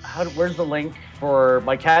 but where's the link for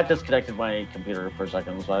my cat disconnected my computer for a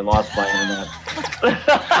second, so I lost my internet.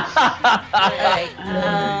 Alright,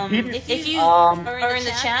 if you are in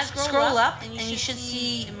the chat, scroll up, and you should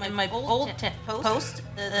see in my old post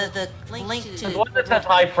the link to The one that says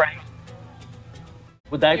hi, Frank.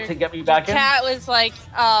 Would that Your- to get me back in? Cat was like,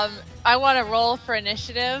 I want to roll for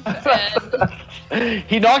initiative, and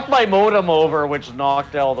He knocked my modem over, which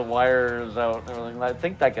knocked all the wires out and everything. I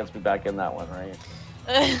think that gets me back in that one, right?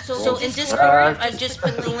 So in Discord, I've just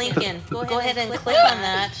put the link in. Go ahead and click on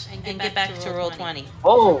that and get back to Roll20.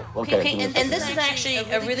 Oh, okay. Okay, and this is actually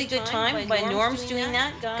a really good time by Norm's doing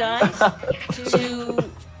that, guys, to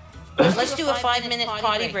let's do a 5-minute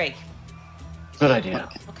potty break. Good idea.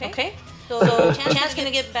 Okay? So Chad's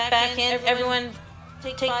gonna get back in. Everyone,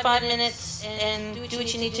 take 5 minutes and do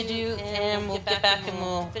what you need to do, and we'll get back and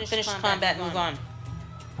we'll finish combat and move on.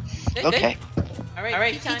 Good? Okay. All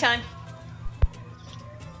right, tea time.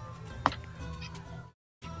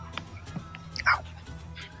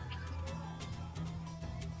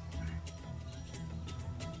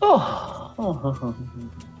 Oh.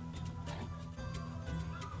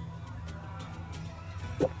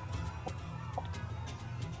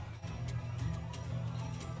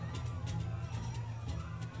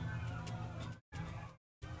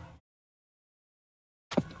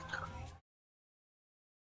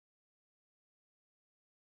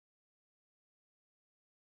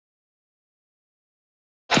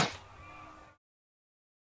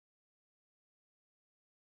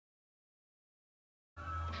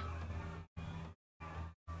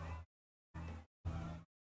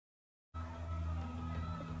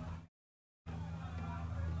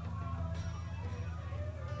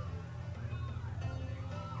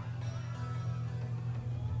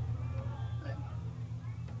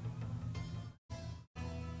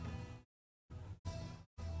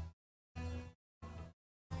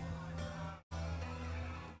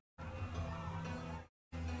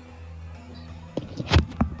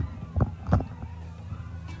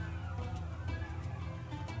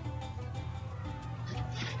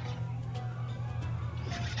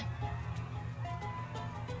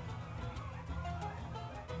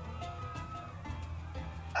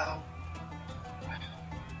 Ow.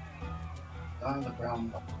 On the brown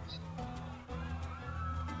box.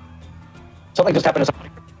 Something just happened to somebody.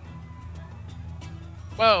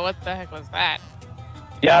 whoa, what the heck was that?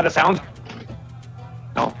 Yeah, the sound.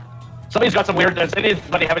 No. Somebody's got some weird. Does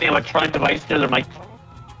anybody have any electronic device near their mic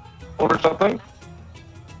or something?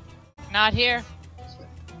 Not here.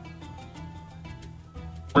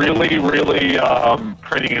 Really,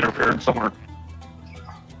 creating interference somewhere.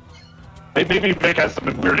 Maybe Vic has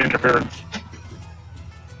some weird interference.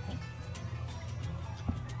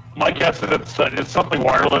 My guess is it's something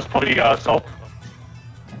wireless, probably cell.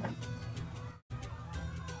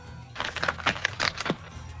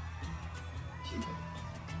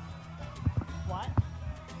 What?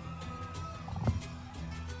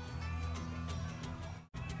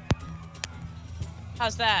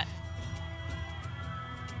 How's that?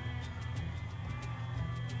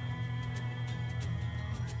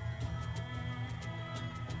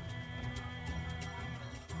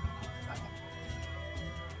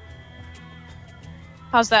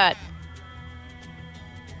 How's that?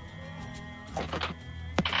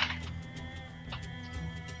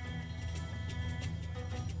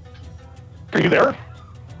 Are you there?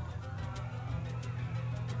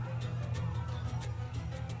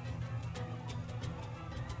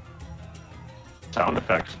 Sound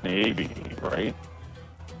effects, maybe, right?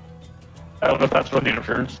 I don't know if that's where the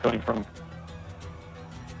interference is coming from.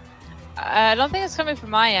 I don't think it's coming from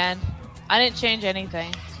my end. I didn't change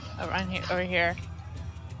anything around here. Over here.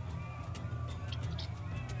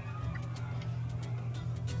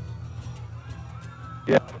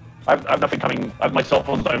 Yeah, I've nothing coming. My cell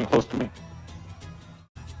phone's not even close to me.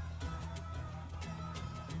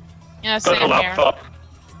 Yeah, I've got same a here. laptop.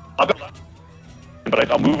 But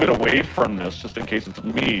I'll move it away from this just in case it's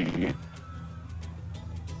me.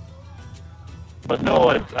 But no,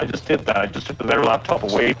 I just did that. I just took the better laptop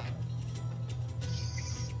away.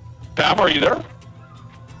 Pam, are you there?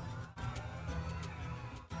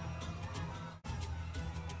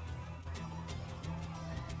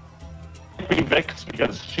 Maybe Vic's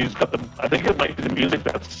because she's got the. I think it might be the music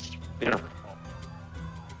that's there.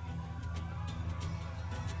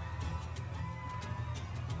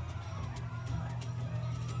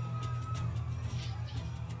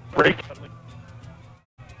 Break.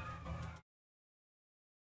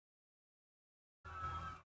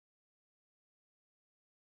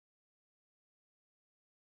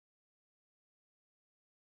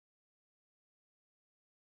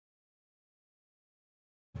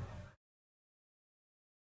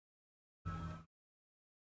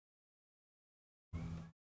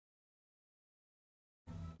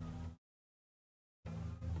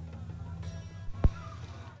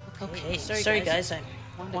 Okay, sorry guys, I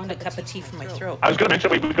wanted a cup of tea for my throat. I was going to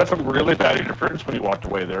mention we got some really bad interference when you walked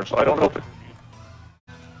away there, so I don't know if it,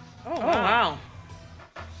 Oh, wow.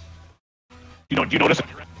 do you notice it?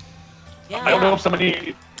 Yeah. I don't know if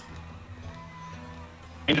somebody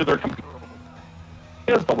into their computer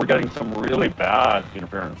is, but we're getting some really bad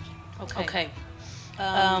interference. Okay.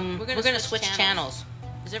 We're gonna switch channels.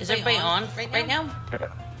 Is everybody on right now? Okay.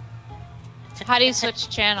 How do you switch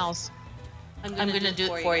channels? I'm gonna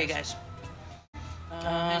do it for you guys.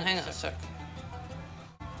 Hang on a sec.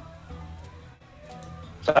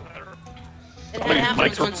 It Somebody's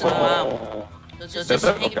happens once in a while. microphone. So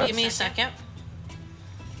just give me a second.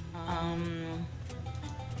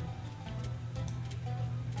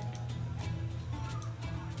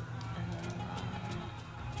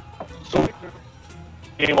 So,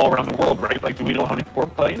 game all around the world, right? Like, do we know how many people are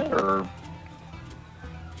playing it, or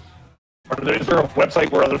is there a website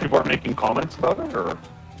where other people are making comments about it, or?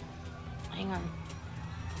 Hang on.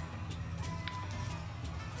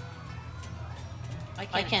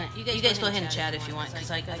 I can't. You guys go ahead and chat if you want,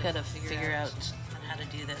 because I gotta figure out how to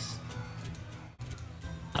do this.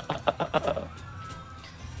 Okay,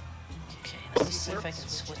 let me see if I can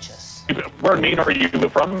switch us. Where in Maine are you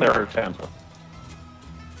from there, Tamsa?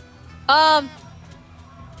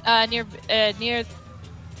 Near.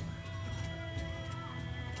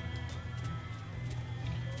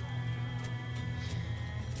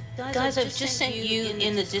 Guys, I've just sent you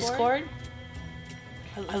in the Discord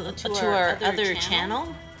to our other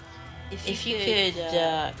channel. If you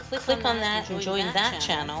could click on that and join that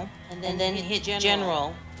channel, and then hit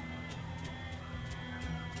General,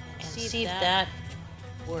 and see if that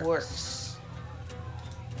works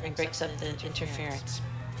and breaks up the interference.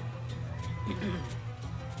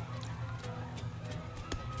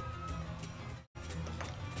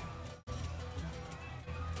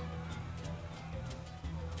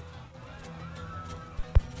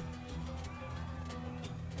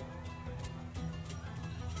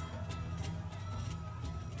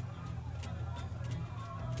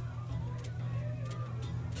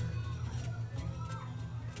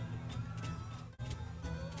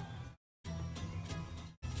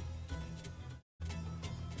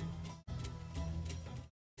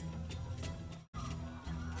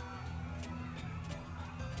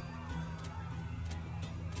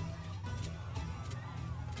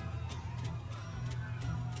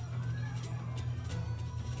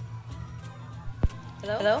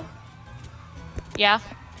 Hello? Yeah.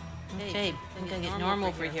 Okay, I'm gonna get Norm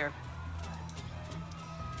over here.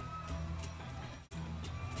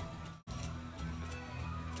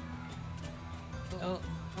 Oh,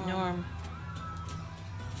 Norm.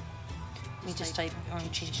 Let me just type Norm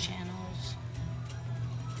change channels.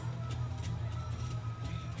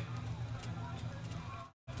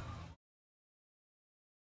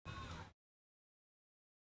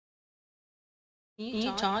 Can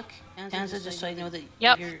you talk, Tanza, just so I know that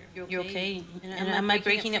Yep. you're okay? And am I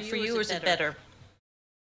breaking up for you, or is it better?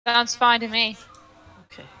 Sounds fine to me.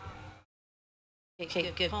 Okay.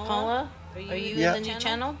 Okay, good. Paula, are you Yeah. in the new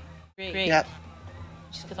channel? Great. Yep.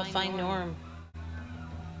 Just gotta find Norm.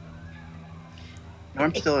 No,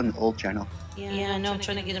 I'm still in the old channel. Yeah, I know. I'm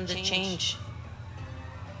trying to get him to change.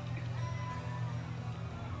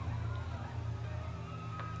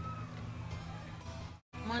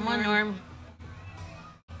 Come on, Norm.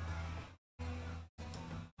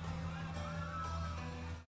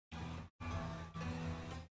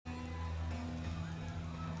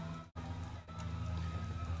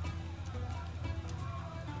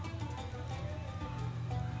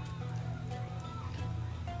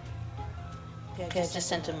 Okay, I just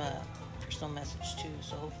sent him a personal message too,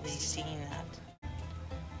 so hopefully he's seeing that.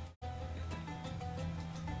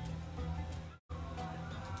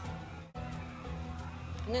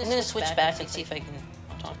 I'm gonna switch back and see if I can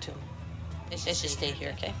talk to him. Let's just stay here,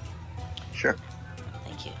 okay? Sure.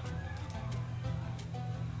 Thank you.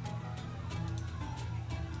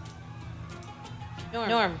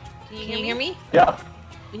 Norm, can you hear me? Yeah.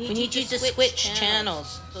 We need you to switch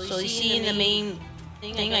channels. So you see in the main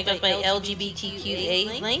thing I got my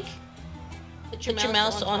LGBTQA link. Put your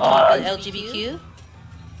mouse on top of LGBTQ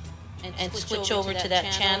and switch over to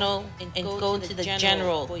that channel and go to the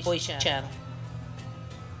general voice channel.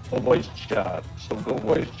 Oh, voice chat. So the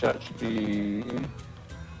voice chat should be.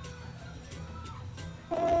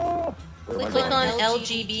 Click on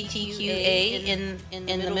LGBTQA in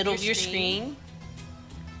the middle of your screen.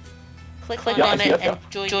 Click on it and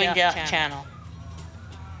join that channel.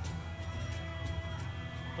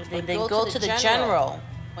 Then go to the general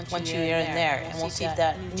once you're in there, and we'll see if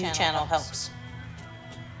that new channel helps.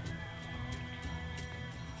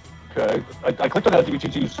 Okay. I clicked on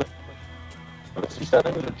LGBTQ privacy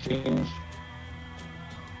settings or change.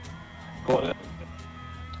 Go ahead.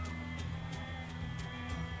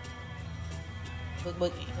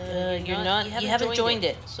 But you're not. You haven't joined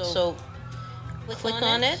it. So click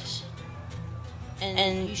on it,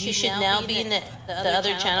 and you should now be in the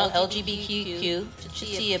other channel, LGBTQ, to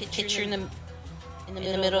see a picture in the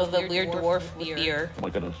middle of a weird dwarf with beer. Oh my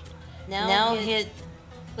goodness. Now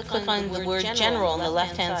click on the word general on the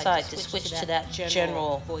left-hand side to switch to that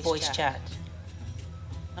general voice chat.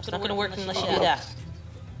 It's not going to work unless you do that.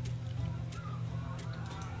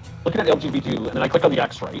 Looking at LGBT, and then I click on the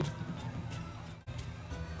X, right?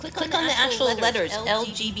 Click on the actual letters,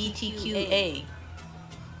 LGBTQA.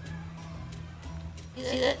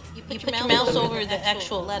 See that? You put your mouse over the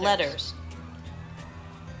actual letters.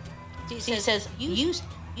 See, it says, you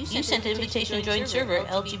sent an invitation to join server,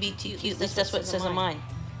 LGBTQ. At least that's what it says on mine.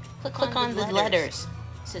 Click on the letters.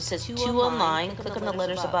 It says 2 online. Click on the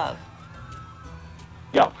letters above.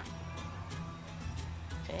 Yeah.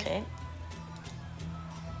 Okay.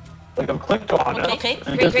 Like I've clicked on it. Okay,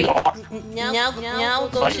 and great. it gets off. Now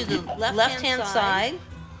go to the left-hand side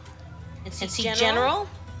and see general.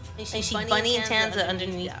 And you see Bunny and Tanza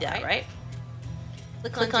underneath that, right?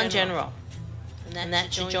 Click on general. And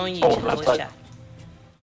that should join you to the voice chat.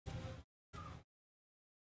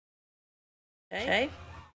 Okay.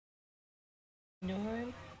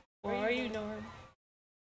 Norm, where are you, Norm?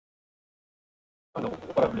 I don't know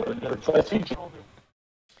what I'm doing here. So I see children.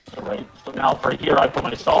 Right. So now for here, I put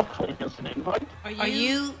myself against an invite. Are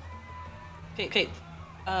you? Okay.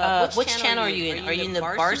 Which channel are you in? Are you in the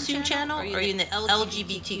Barsoom channel or are you in the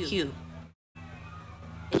LGBTQ?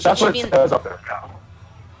 That's what it says up there now.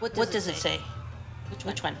 What does it say?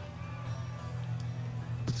 Which one?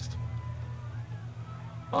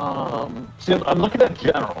 See, I'm looking at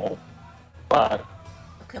general, but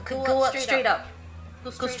Go up, straight up.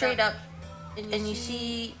 Go straight up, and you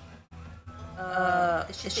see.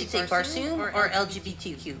 It should say Barsoom or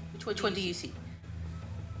LGBTQ. Which one do you see?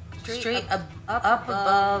 Straight up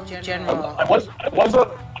above general. I was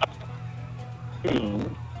up.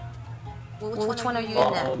 Well, which one are you in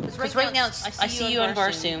now? Because right now I see you on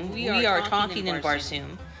Barsoom. We are talking in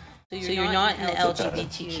Barsoom. So you're not in the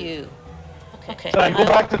LGBTQ. Okay. Can I go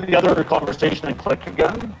back to the other conversation and click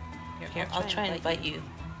again? Here, I'll try and invite you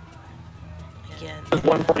again. There's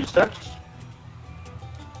 146.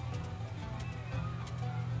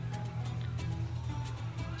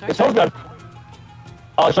 It tells me.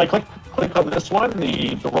 Should I click on this one,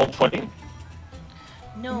 the roll 20?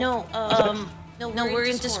 No, we're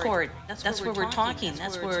in Discord. That's where we're talking.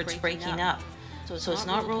 That's where it's breaking up. So it's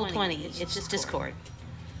not Roll20, it's Discord.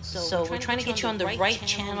 So we're trying to get you on the right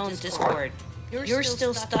channel in Discord. You're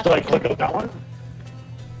still stuck. Did I click on that one?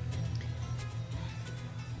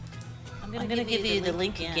 I'm gonna give you the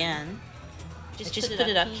link again. Just put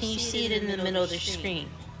it up. Can you see it in the middle of the screen?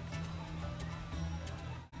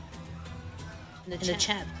 In the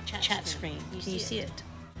chat screen. Can you see it?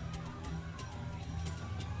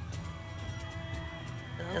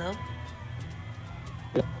 Hello?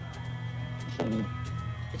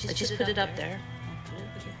 I just put it up there.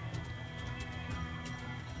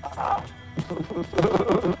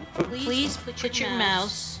 Please put your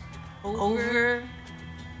mouse over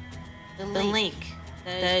the link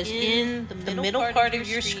that is in the middle part of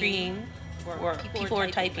your screen where people are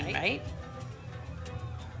typing, right?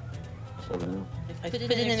 I put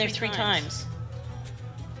it in there 3 times.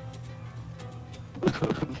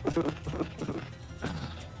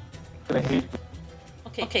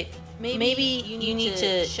 Okay, maybe you need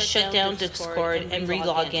to shut down Discord and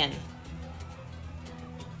re-log in.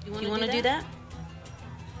 Do you want to do that?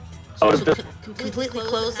 So completely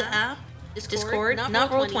close the app, Discord,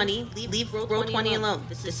 not Roll20, leave Roll20 alone.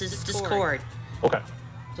 This is Discord. Okay.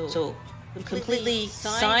 So completely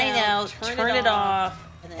sign out, turn it off,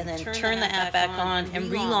 and then turn the app back on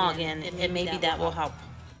and re-log in, and maybe that will help.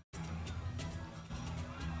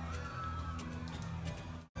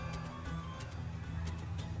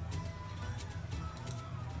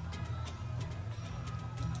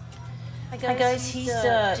 Hi guys, he's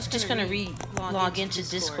just gonna re-log into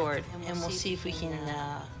Discord, and we'll see if we can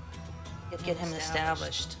get him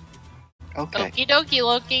established. Okay. Okie dokie,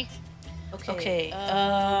 Loki. Okay.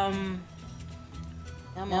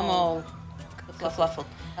 Memo. Fluffle.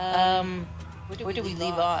 Where do we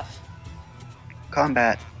leave off?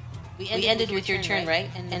 Combat. We ended with your turn, right?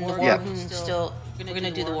 And the Yeah. Warhoon's still. We're gonna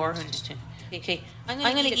do the Warhoon's turn. Okay. I'm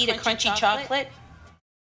gonna eat a crunchy chocolate.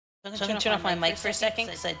 So I'm gonna turn off my mic for a second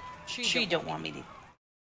because I'm sure you don't want me to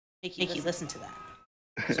make you listen to that.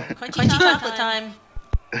 So crunchy chocolate time.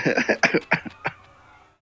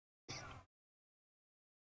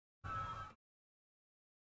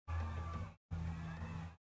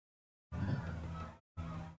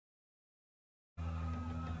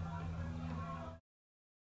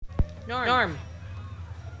 Norm.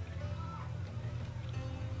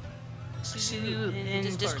 See you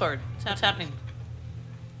in Discord. What's happening?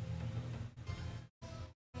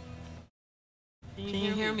 Can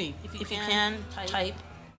you hear me? If you can, type.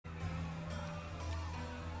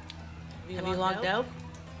 Have you logged out?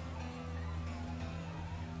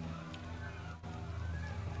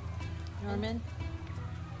 Norman?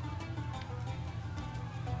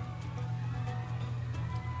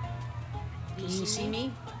 Can you see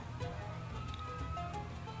me?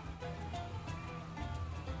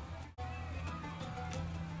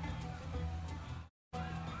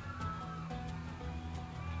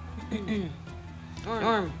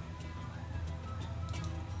 Norm.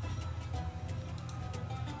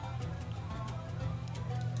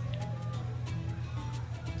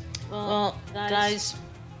 Well, guys,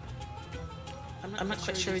 I'm not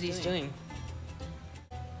quite sure what he's doing.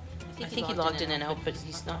 I think he logged in and out, but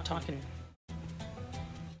he's not talking.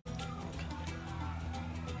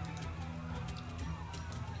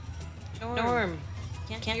 Norm,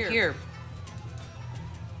 can't hear.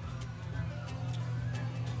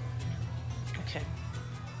 Okay.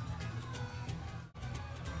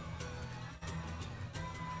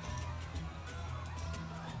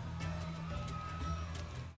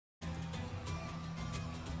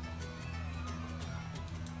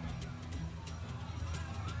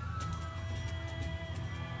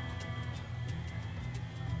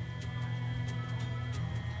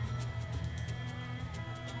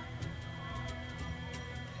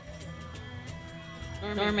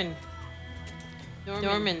 Norman.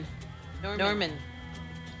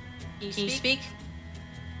 Can you speak?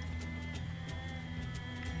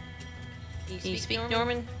 Can you speak,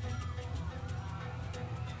 Norman?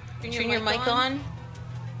 Turn your mic on.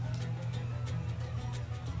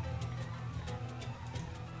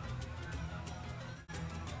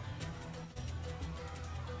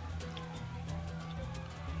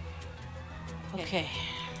 Okay.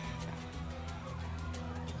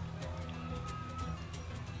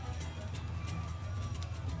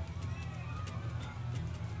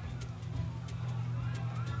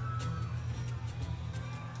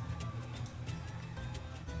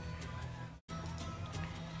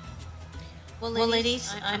 Well,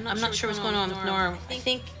 ladies, I'm not sure what's going on with Norm. I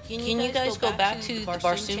think, can you guys go back to the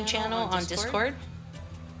Barsoom channel on Discord?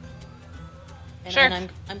 Sure.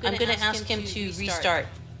 And I'm going to ask him to restart.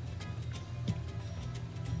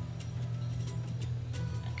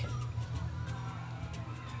 Okay.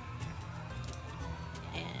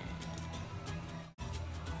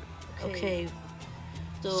 Okay.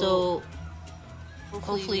 So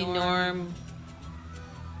hopefully Norm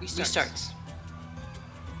restarts.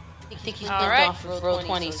 I think he's built off of roll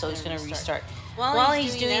 20, so he's going to restart. While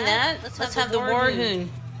he's doing that, let's have the Warhoon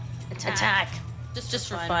attack. Just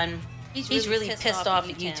for fun. He's really pissed off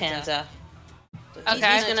at you, Tanza.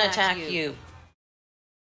 Okay. He's going to attack you.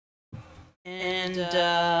 And,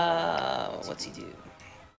 what's he do?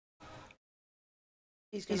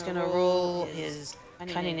 He's going to roll his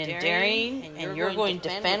cunning and daring, and you're going to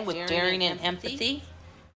defend with daring and empathy.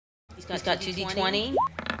 He's got 2d20.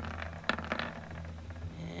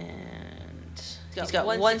 He's got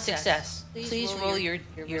one success. Please roll your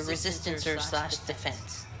resistance or slash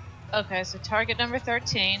defense. Okay, so target number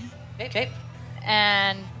 13. Okay.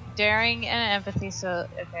 And daring and empathy, so,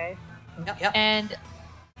 okay. Yep. And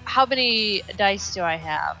how many dice do I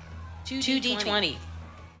have? 2d20.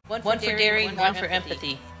 One for daring, one for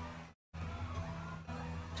empathy.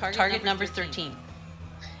 Target number 13.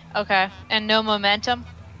 Okay, and no momentum?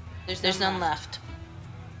 There's none left.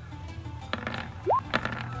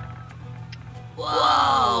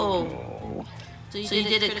 Whoa! So you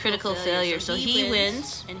did a critical failure. So he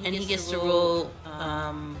wins, and he gets to roll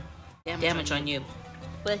damage on you.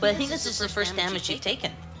 But I think this is the first damage you've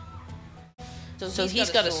taken. So he's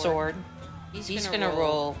got a sword. He's going to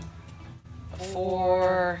roll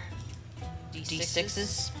 4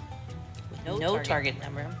 d6s with no target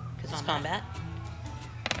number, because it's combat.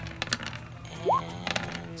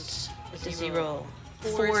 And what does he roll?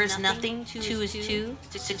 4 is nothing, 2 is 2,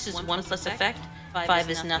 6 is 1 plus effect, 5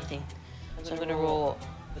 is nothing. So I'm going to roll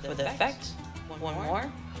for the effect, one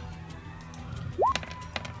more.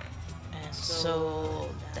 And so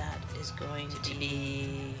that is going to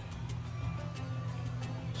be...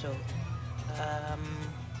 So,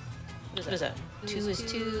 what is that? 2 is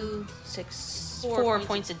 2, 6, 4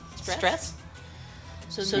 points of stress.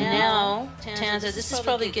 So now, Tanza, this is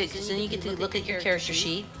probably good, because then you get to look at your character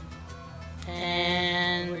sheet.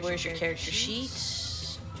 And where's your character sheet?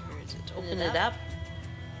 Where is it? Open it up.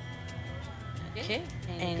 Okay.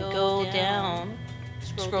 And go down.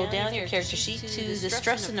 Scroll down your character sheet to the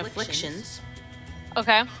stress and afflictions.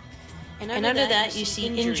 Okay. And under that, you see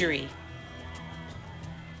injury.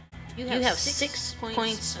 You have 6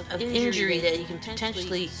 points of injury that you can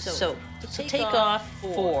potentially soak. So take off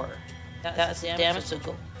 4. That's the damage. So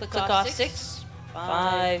go click off 6,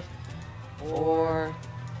 5, 4,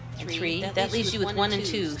 3. That leaves you with 1 and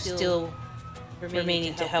 2 still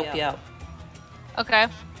remaining to help you out. Okay.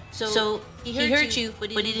 So he hurt you,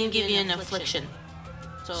 but he didn't give you an affliction.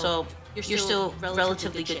 So you're still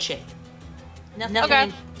relatively good shape.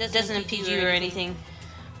 Nothing doesn't impede you or anything,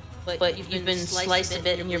 but you've been sliced a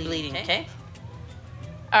bit and you're bleeding, okay?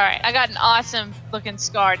 Alright, I got an awesome looking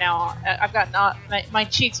scar now. I've got my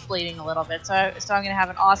cheek's bleeding a little bit, so I'm gonna have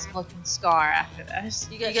an awesome looking scar after this.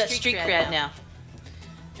 You got street cred now.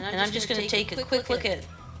 And I'm just gonna take a quick look at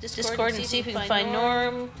Discord and see if we can find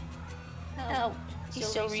Norm. Oh, he's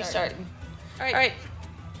still restarting. Alright.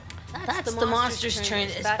 That's the monster's turn.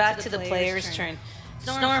 It's back to the player's turn.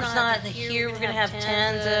 Storm's not here. We're gonna have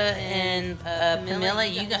Tanza and Pamela.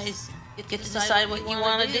 You guys get to decide what you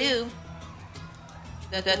want to do.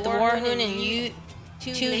 Got the Warhoon and you,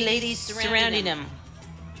 2 ladies surrounding him.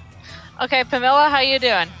 Okay, Pamela, how you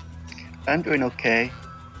doing? I'm doing okay.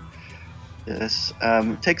 Yes,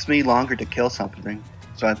 it takes me longer to kill something,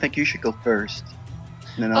 so I think you should go first.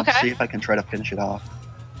 And then I'll see if I can try to finish it off.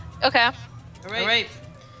 Okay. All right.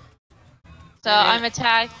 So I'm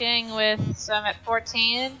attacking with, so I'm at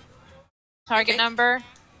 14 target number.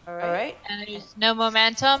 All right. And there's no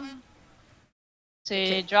momentum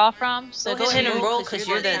to draw from. So go ahead and roll because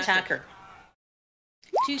you're the attacker.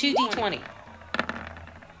 2d20.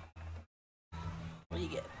 What do you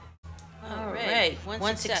get? All right.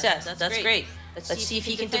 1 success. That's great. Let's see if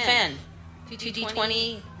he can defend.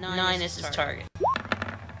 2d20. 9 is his target.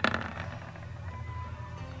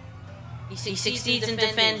 He succeeds in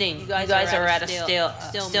defending. You guys are at a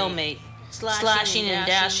stalemate. Slashing and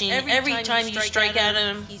dashing. Every time you strike at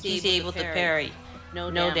him, he's able to parry. No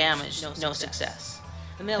damage, no success.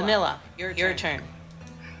 Camilla, your turn.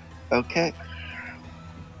 Okay.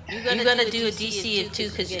 You gotta do a DC of 2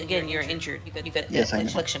 because, again, you're injured. You got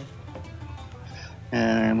affliction.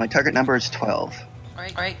 And my target number is 12.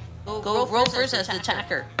 Alright. Go roll first as the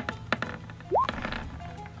attacker.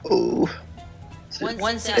 Oh.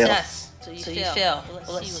 1 success. So you fail.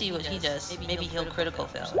 Well, let's see what he does. Maybe he'll critical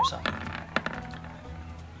fail or something.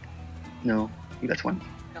 No, he gets 1.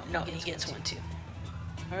 No, he gets 1 too.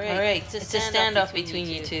 Alright, it's a standoff between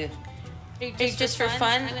you two. Hey, just for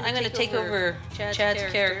fun, I'm gonna take over Chad's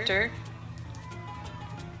character.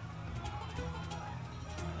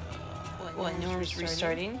 What, Norm's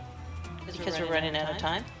restarting? Because we're running out of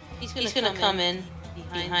time. He's gonna come in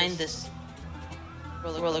behind this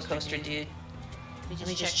roller coaster dude. Let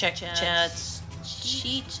me just check Chad's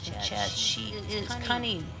sheet. Chad's sheet is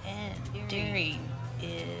cunning and daring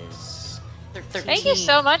is 13. Thank you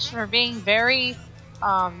so much for being very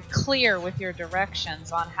clear with your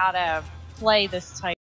directions on how to play this type.